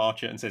out of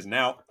Archer and says,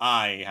 now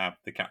I have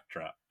the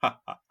Captra.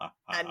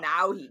 And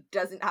now he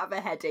doesn't have a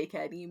headache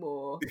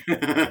anymore.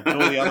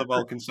 And all the other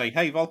Vulcans say,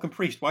 hey, Vulcan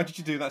priest, why did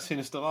you do that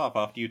sinister laugh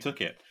after you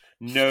took it?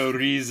 No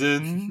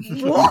reason.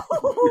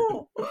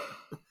 Whoa!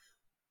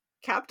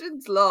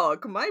 Captain's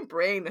log, my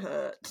brain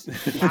hurt.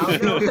 Now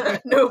no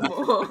hurt no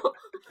more.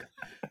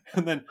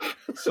 And then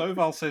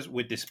Soval says,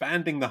 we're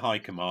disbanding the High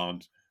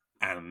Command,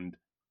 and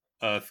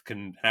Earth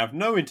can have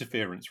no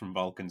interference from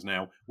Vulcans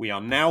now. We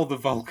are now the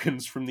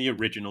Vulcans from the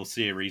original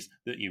series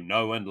that you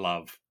know and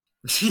love.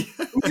 Who's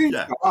in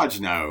charge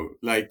now?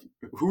 Like,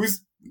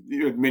 who's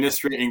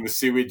administrating the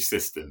sewage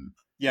system?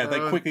 Yeah, they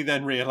quickly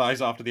then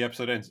realise after the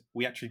episode ends,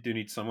 we actually do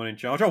need someone in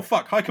charge. Oh,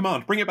 fuck, High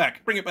Command, bring it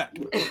back, bring it back.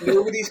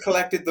 Nobody's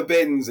collected the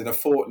bins in a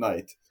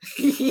fortnight.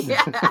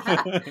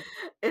 Yeah.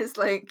 It's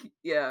like,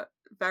 yeah,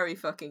 very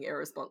fucking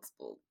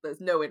irresponsible.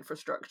 There's no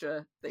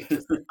infrastructure. They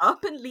just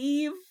up and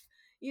leave.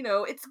 You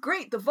know, it's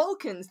great. The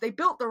Vulcans, they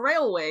built the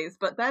railways,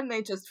 but then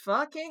they just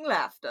fucking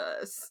left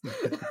us. So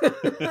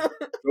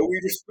we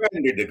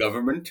disbanded the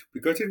government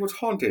because it was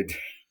haunted.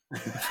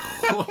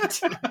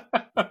 What?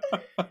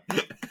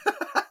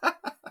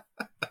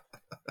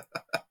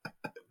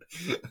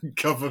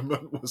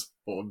 Government was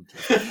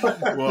haunted.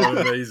 What an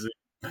amazing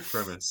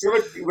premise.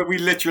 We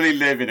literally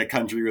live in a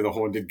country with a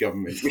haunted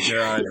government.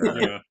 Yeah, I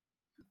know.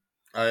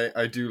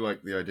 I do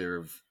like the idea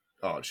of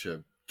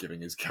Archer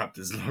giving his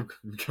captain's log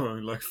and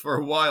going like, for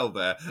a while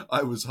there,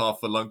 I was half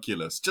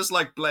homunculus, just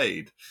like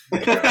Blade. So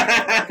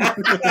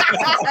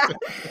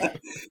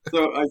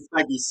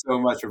thank you so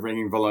much for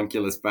bringing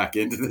Volunculus back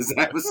into this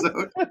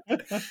episode.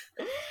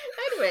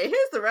 Anyway,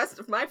 here's the rest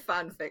of my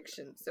fan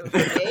fiction. So,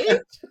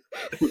 Page.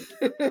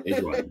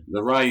 Page 1,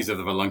 The Rise of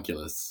the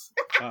Volunculus.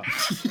 Oh.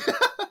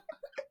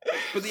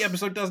 But the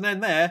episode doesn't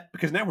end there,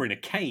 because now we're in a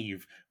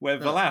cave where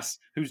Velas,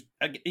 who's,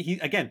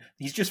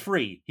 he's just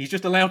free. He's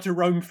just allowed to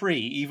roam free,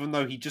 even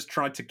though he just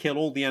tried to kill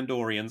all the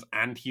Andorians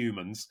and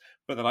humans.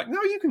 But they're like,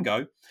 no, you can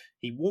go.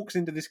 He walks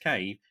into this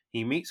cave,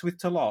 he meets with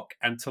Talok,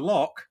 and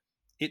Talok,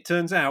 it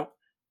turns out,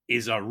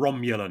 is a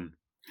Romulan.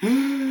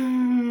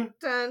 Dun,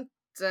 dun,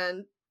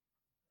 dun.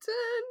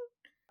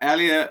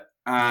 Elliot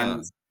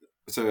and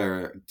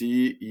Sarah,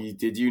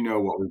 did you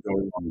know what was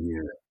going on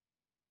here?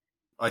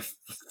 I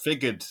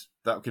figured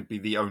that could be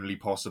the only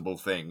possible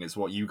thing. It's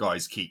what you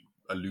guys keep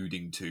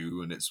alluding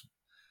to, and it's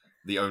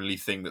the only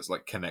thing that's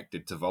like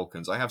connected to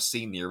Vulcans. I have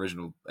seen the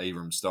original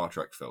Abrams Star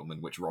Trek film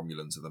in which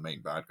Romulans are the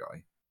main bad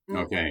guy.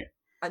 Okay.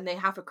 And they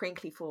have a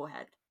crinkly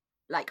forehead,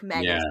 like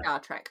men in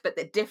Star Trek, but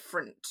they're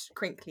different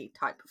crinkly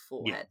type of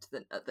forehead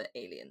than other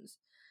aliens.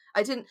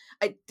 I didn't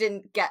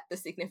get the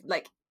significance.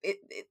 Like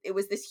it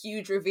was this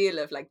huge reveal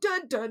of like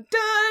dun dun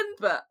dun,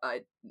 but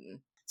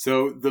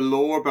So the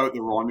lore about the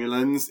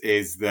Romulans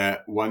is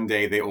that one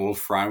day they all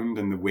frowned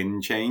and the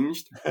wind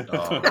changed.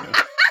 So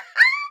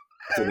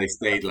they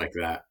stayed like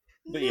that.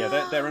 But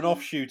yeah, they're an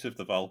offshoot of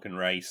the Vulcan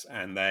race,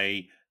 and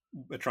they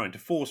are trying to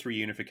force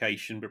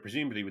reunification, but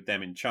presumably with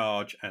them in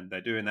charge, and they're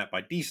doing that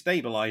by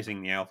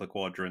destabilizing the Alpha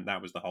Quadrant.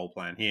 That was the whole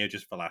plan here,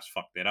 just Velas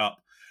fucked it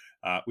up.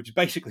 Which is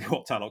basically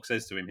what Talok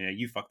says to him here.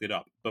 You fucked it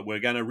up, but we're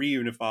going to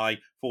reunify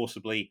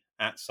forcibly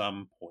at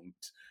some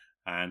point.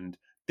 And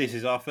this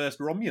is our first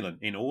Romulan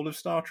in all of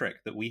Star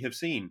Trek that we have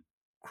seen,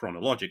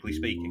 chronologically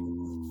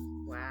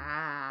speaking.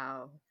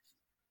 Wow.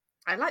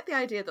 I like the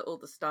idea that all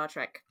the Star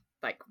Trek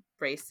like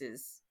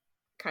races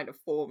kind of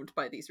formed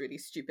by these really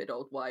stupid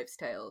old wives'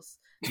 tales.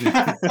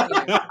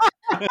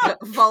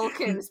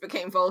 Vulcans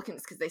became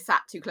Vulcans because they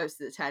sat too close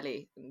to the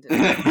telly.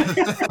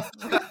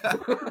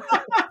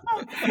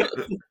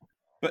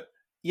 But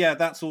yeah,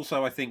 that's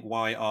also, I think,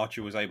 why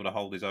Archer was able to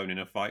hold his own in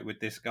a fight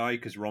with this guy,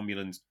 because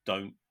Romulans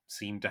don't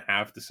seem to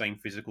have the same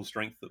physical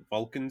strength that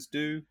Vulcans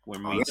do.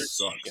 When we get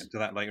to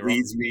that later on.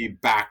 Leads me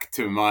back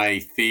to my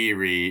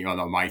theory, or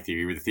not my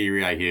theory, but the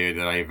theory I hear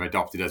that I've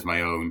adopted as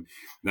my own,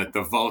 that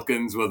the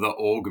Vulcans were the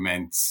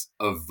augments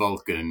of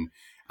Vulcan,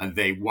 and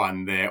they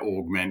won their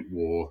augment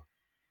war.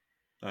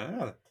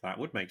 Ah, that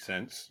would make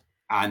sense.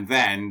 And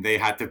then they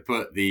had to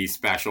put the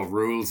special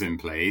rules in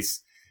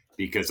place,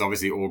 because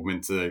obviously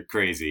augments are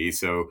crazy.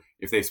 So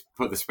if they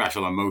put the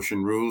special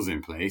emotion rules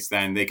in place,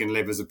 then they can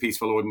live as a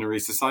peaceful,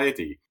 ordinary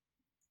society.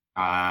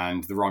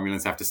 And the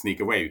Romulans have to sneak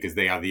away because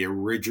they are the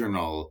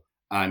original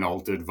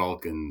unaltered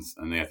Vulcans,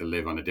 and they have to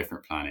live on a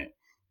different planet.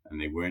 And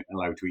they weren't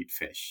allowed to eat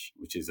fish,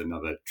 which is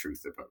another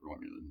truth about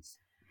Romulans.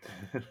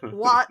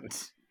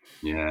 What?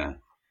 Yeah.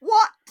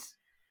 What?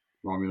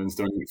 Romulans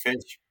don't eat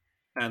fish.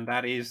 And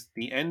that is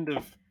the end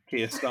of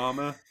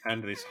Kir'Shara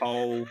and this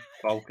whole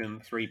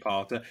Vulcan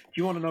three-parter. Do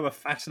you want to know a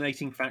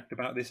fascinating fact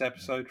about this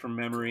episode from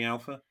Memory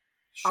Alpha?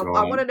 Sure.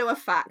 I want to know a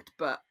fact,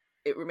 but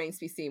it remains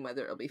to be seen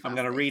whether it'll be I'm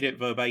going to read it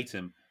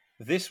verbatim.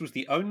 This was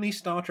the only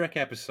Star Trek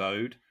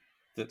episode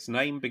that's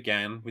name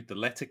began with the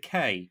letter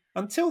K,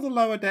 until the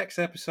Lower Decks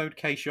episode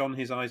K-Shon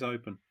His Eyes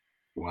Open.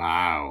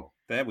 Wow.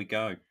 There we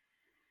go.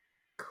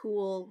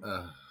 Cool.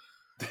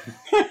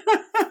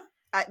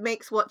 It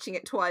makes watching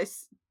it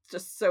twice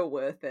just so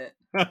worth it.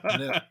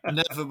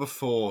 Never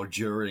before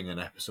during an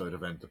episode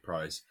of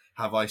Enterprise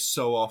have I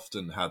so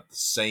often had the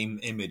same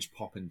image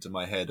pop into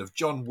my head of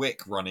John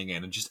Wick running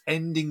in and just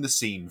ending the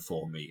scene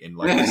for me in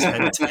like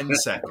 10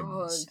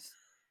 seconds. God.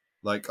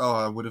 Like,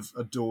 I would have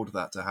adored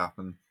that to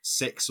happen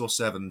 6 or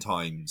 7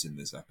 times in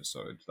this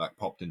episode. That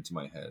popped into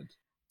my head.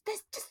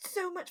 There's just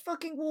so much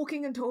fucking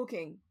walking and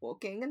talking.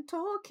 Walking and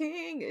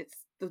talking.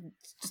 It's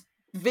just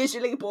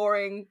visually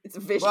boring. It's a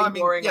visually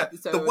boring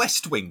episode. The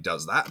West Wing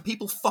does that.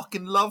 People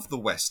fucking love The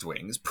West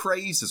Wing. It's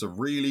praised as a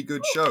really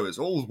good show. It's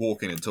all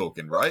walking and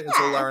talking, right? It's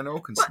all Aaron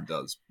Orkinson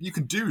does. You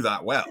can do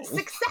that well.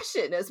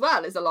 Succession as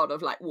well is a lot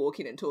of like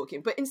walking and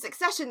talking, but in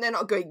Succession they're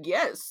not going,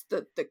 yes,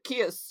 the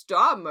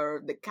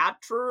Kir'Shara, the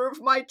catcher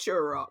of my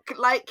Turok.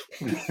 Like,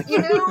 you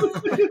know,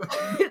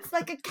 it's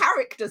like a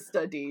character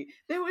study.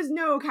 There was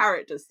no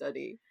character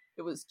study.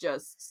 It was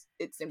just,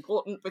 it's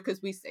important because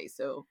we say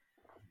so.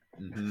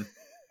 Mm-hmm.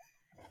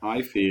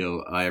 I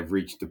feel I have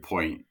reached a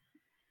point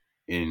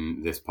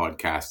in this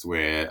podcast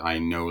where I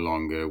no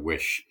longer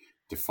wish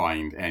to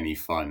find any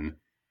fun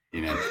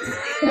in it.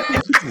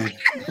 I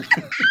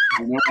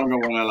no longer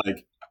want to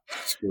like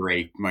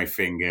scrape my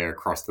finger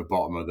across the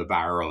bottom of the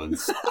barrel and a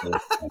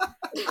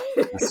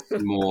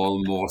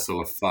small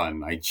morsel of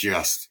fun. I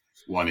just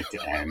want it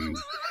to end.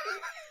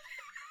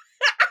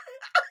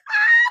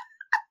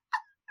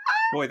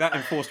 Boy, that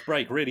enforced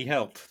break really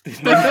helped.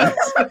 I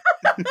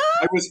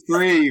was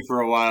free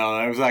for a while,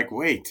 and I was like,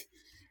 wait,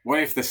 What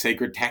if the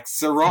sacred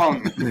texts are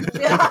wrong?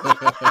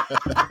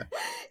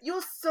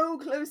 You're so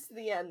close to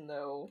the end,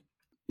 though.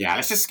 Yeah,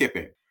 let's just skip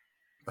it.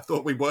 I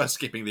thought we were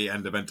skipping the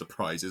end of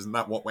Enterprise. Isn't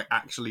that what we're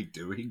actually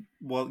doing?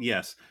 Well,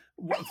 yes.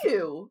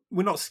 Ew.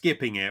 We're not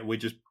skipping it. We're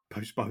just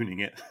postponing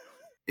it.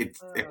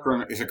 It's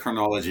a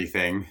chronology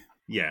thing.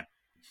 Yeah.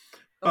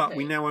 But Okay.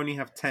 we now only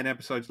have 10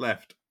 episodes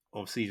left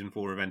of season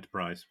 4 of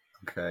Enterprise.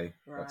 Okay,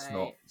 that's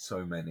not Right.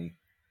 so many,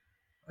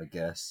 I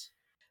guess.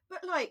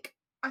 But, like,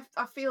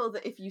 I feel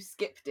that if you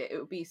skipped it, it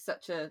would be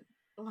such a...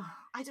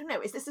 I don't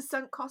know. Is this a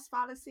sunk cost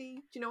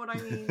fallacy? Do you know what I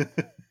mean?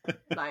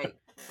 Like,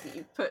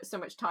 you put so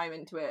much time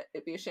into it,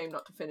 it'd be a shame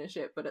not to finish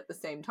it, but at the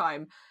same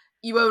time,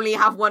 you only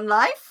have one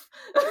life?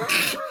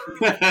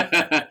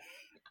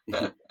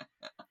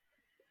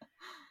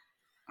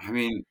 I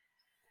mean,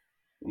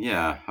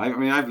 yeah.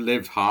 I've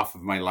lived half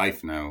of my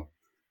life now.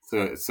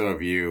 So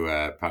have you,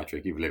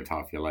 Patrick. You've lived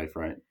half your life,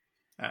 right?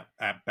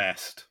 At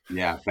best.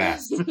 Yeah,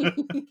 best.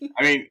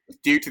 I mean,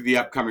 due to the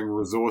upcoming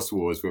resource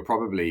wars, we're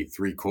probably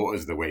 3/4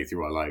 of the way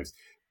through our lives.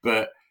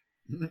 But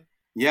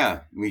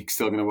yeah, we're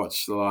still going to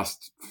watch the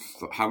last,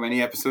 how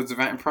many episodes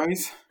of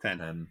Enterprise?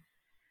 10.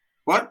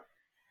 What?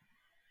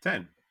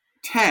 10.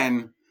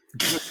 10?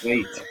 Just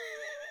 8.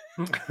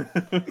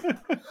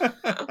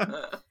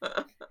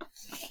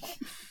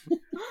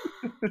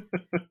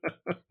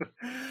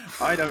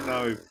 I don't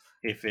know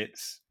if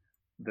it's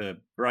the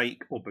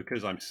break or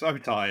because I'm so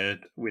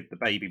tired with the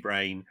baby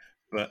brain,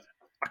 but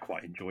I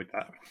quite enjoyed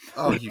that.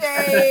 Oh,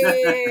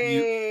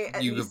 Yay!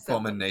 At you least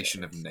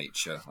abomination of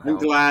nature. I'm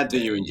glad that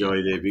you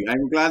enjoyed it.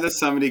 I'm glad that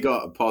somebody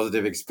got a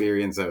positive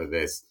experience out of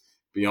this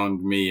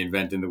beyond me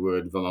inventing the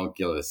word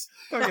homunculus.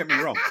 Don't get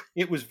me wrong,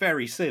 it was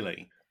very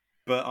silly,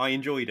 but I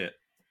enjoyed it.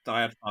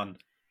 I had fun.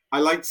 I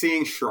liked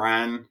seeing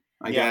Shran,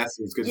 I guess.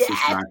 It was good to see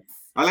Yes! Shran.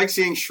 I like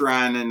seeing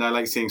Shran and I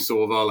like seeing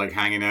Sorval like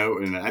hanging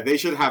out, and they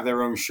should have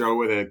their own show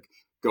where they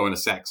go on a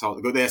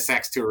they're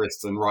sex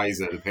tourists and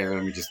Riser, the pair of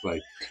them are just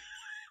like,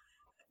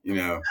 you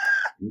know,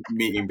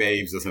 meeting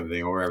babes or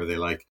something, or wherever they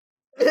like.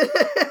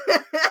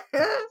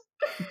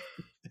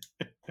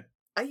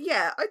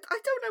 Yeah, I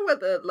don't know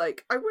whether,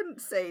 like, I wouldn't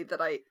say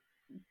that I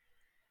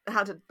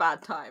had a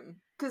bad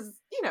time, because,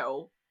 you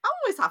know, I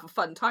always have a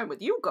fun time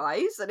with you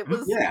guys, and it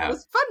was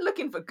fun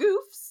looking for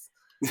goofs.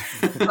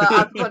 But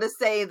I've got to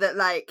say that,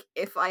 like,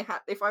 if I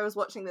was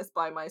watching this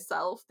by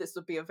myself, this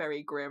would be a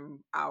very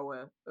grim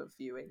hour of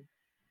viewing.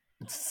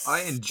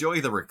 I enjoy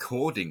the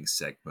recording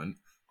segment.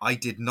 I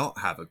did not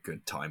have a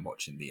good time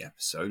watching the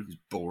episode. It was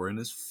boring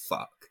as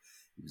fuck.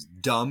 It was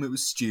dumb. It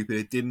was stupid.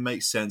 It didn't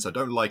make sense. I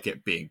don't like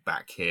it being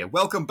back here.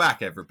 Welcome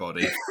back,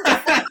 everybody.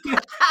 Hey!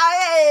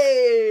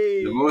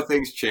 The more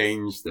things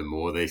change, the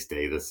more they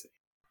stay the same.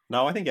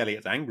 No, I think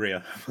Elliot's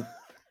angrier.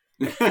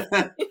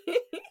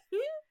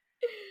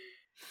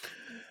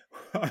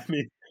 I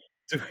mean,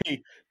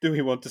 do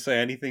we want to say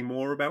anything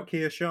more about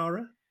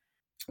Kir'Shara?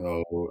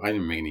 Oh, I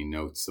didn't make any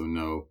notes, so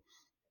no.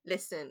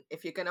 Listen,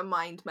 if you're gonna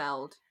mind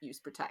meld, use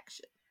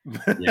protection.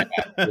 Yeah,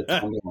 put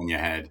something on your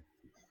head.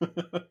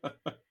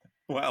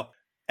 Well,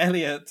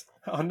 Elliot,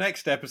 our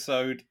next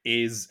episode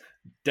is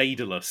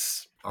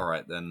Daedalus. All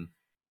right, then.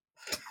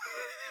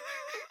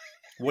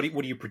 What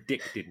are you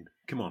predicting?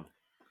 Come on.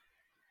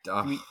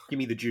 Give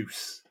me the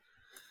juice.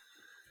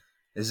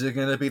 Is it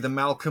going to be the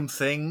Malcolm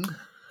thing?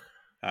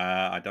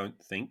 I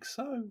don't think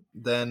so.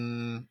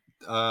 Then,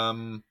 I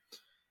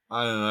don't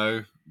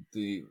know.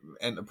 The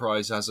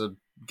Enterprise has a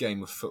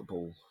game of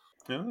football.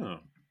 Oh,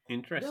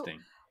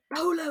 interesting.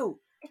 Polo!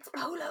 It's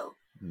polo!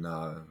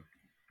 No.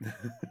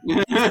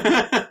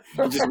 I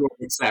just won't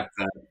accept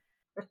that.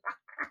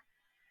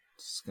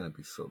 It's going to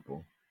be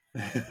football.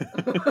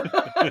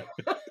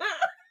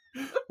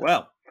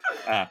 Well,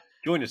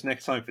 join us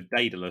next time for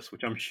Daedalus,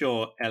 which I'm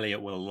sure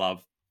Elliot will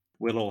love.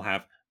 We'll all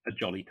have a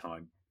jolly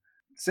time.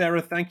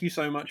 Sarah, thank you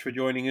so much for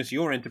joining us.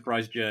 Your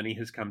Enterprise journey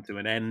has come to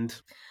an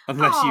end,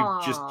 unless you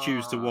just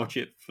choose to watch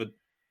it for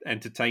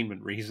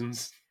entertainment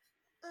reasons.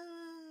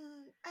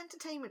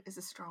 Entertainment is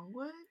a strong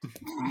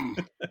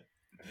word.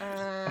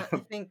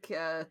 I think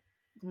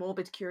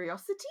morbid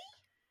curiosity?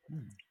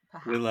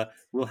 Perhaps.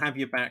 We'll have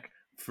you back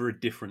for a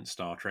different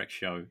Star Trek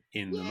show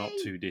in the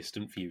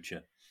not-too-distant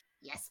future.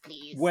 Yes,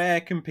 please. Where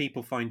can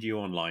people find you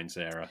online,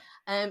 Sarah?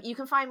 You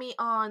can find me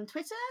on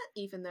Twitter,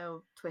 even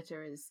though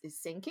Twitter is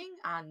sinking,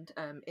 and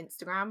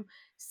Instagram.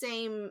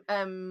 Same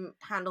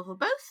handle for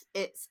both.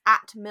 It's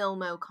at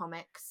Milmo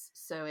Comics.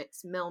 So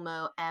it's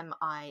Milmo,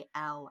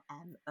 Milmo,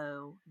 and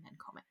then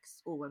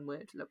comics. All one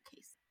word,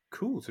 lowercase.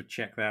 Cool. So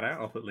check that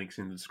out. I'll put links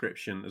in the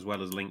description, as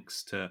well as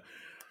links to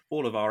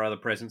all of our other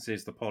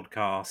presences, the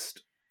podcast,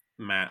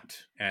 Matt,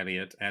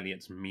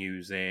 Elliot's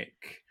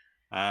music.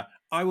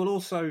 I will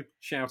also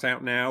shout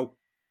out now,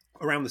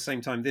 around the same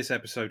time this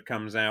episode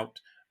comes out,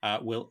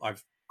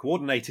 I've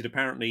coordinated,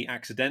 apparently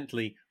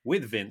accidentally,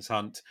 with Vince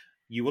Hunt.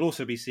 You will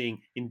also be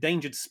seeing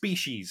Endangered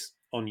Species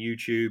on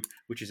YouTube,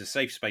 which is a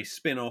Safe Space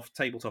spin-off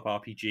tabletop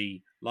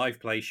RPG live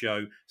play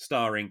show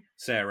starring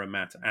Sarah,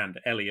 Matt, and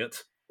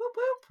Elliot. Whoop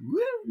whoop.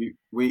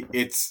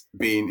 It's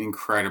been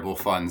incredible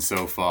fun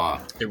so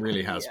far. It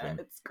really has Yeah, been.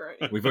 it's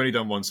great. We've only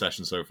done one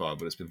session so far,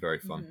 but it's been very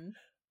fun. Mhm.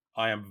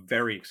 I am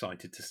very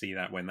excited to see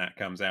that when that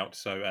comes out.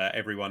 So,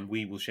 everyone,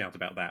 we will shout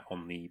about that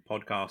on the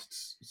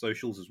podcast's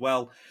socials as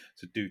well.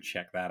 So, do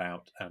check that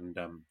out. And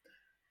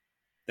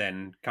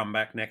then come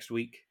back next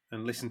week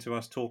and listen to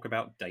us talk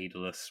about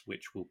Daedalus,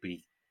 which will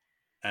be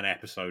an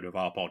episode of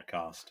our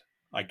podcast,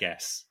 I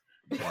guess.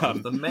 One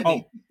of the many.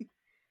 Oh,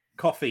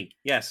 coffee.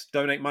 Yes,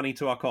 donate money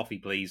to our coffee,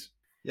 please.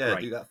 Yeah,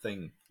 Great. do that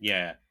thing.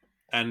 Yeah.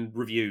 And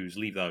reviews,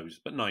 leave those,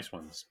 but nice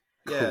ones.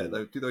 Yeah,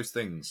 Cool. do those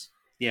things.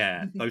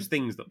 Yeah, those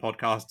things that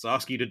podcasts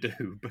ask you to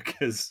do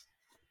because,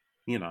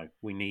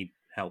 we need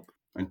help.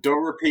 And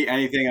don't repeat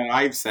anything that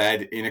I've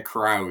said in a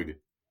crowd.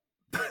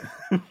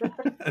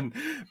 And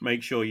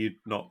make sure you're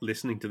not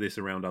listening to this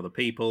around other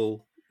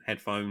people.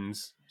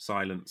 Headphones,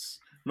 silence,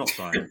 not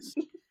silence.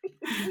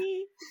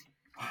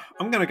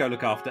 I'm going to go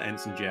look after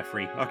Ensign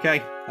Jeffrey, okay?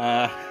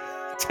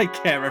 Take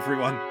care,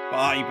 everyone.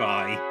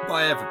 Bye-bye.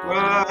 Bye,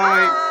 everybody.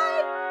 Bye.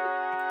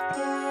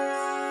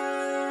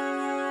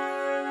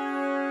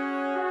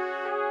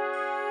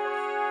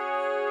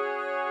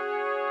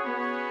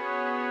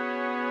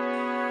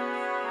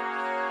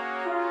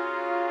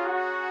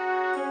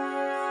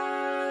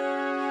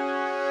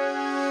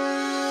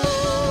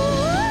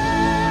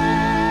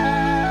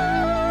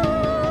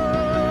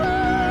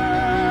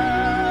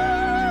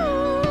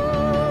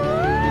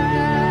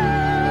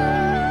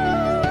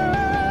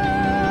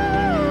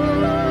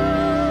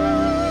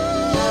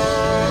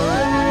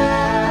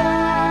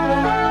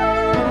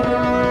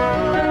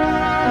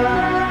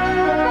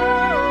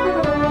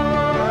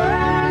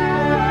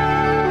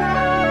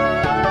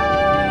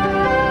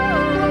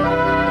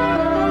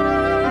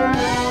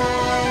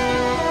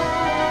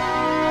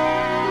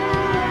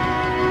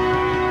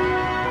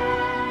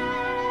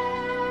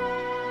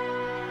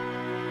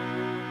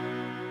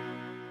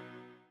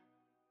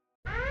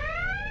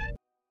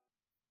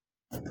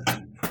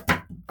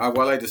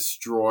 While I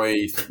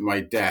destroy my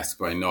desk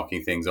by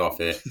knocking things off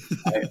it,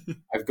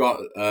 I've got.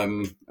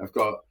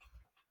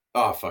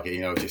 Oh fuck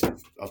it! Just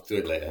I'll do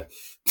it later.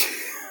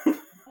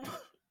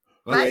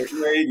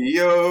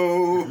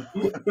 Radio.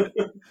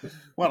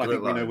 Well, I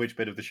think we know which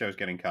bit of the show's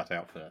getting cut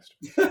out first.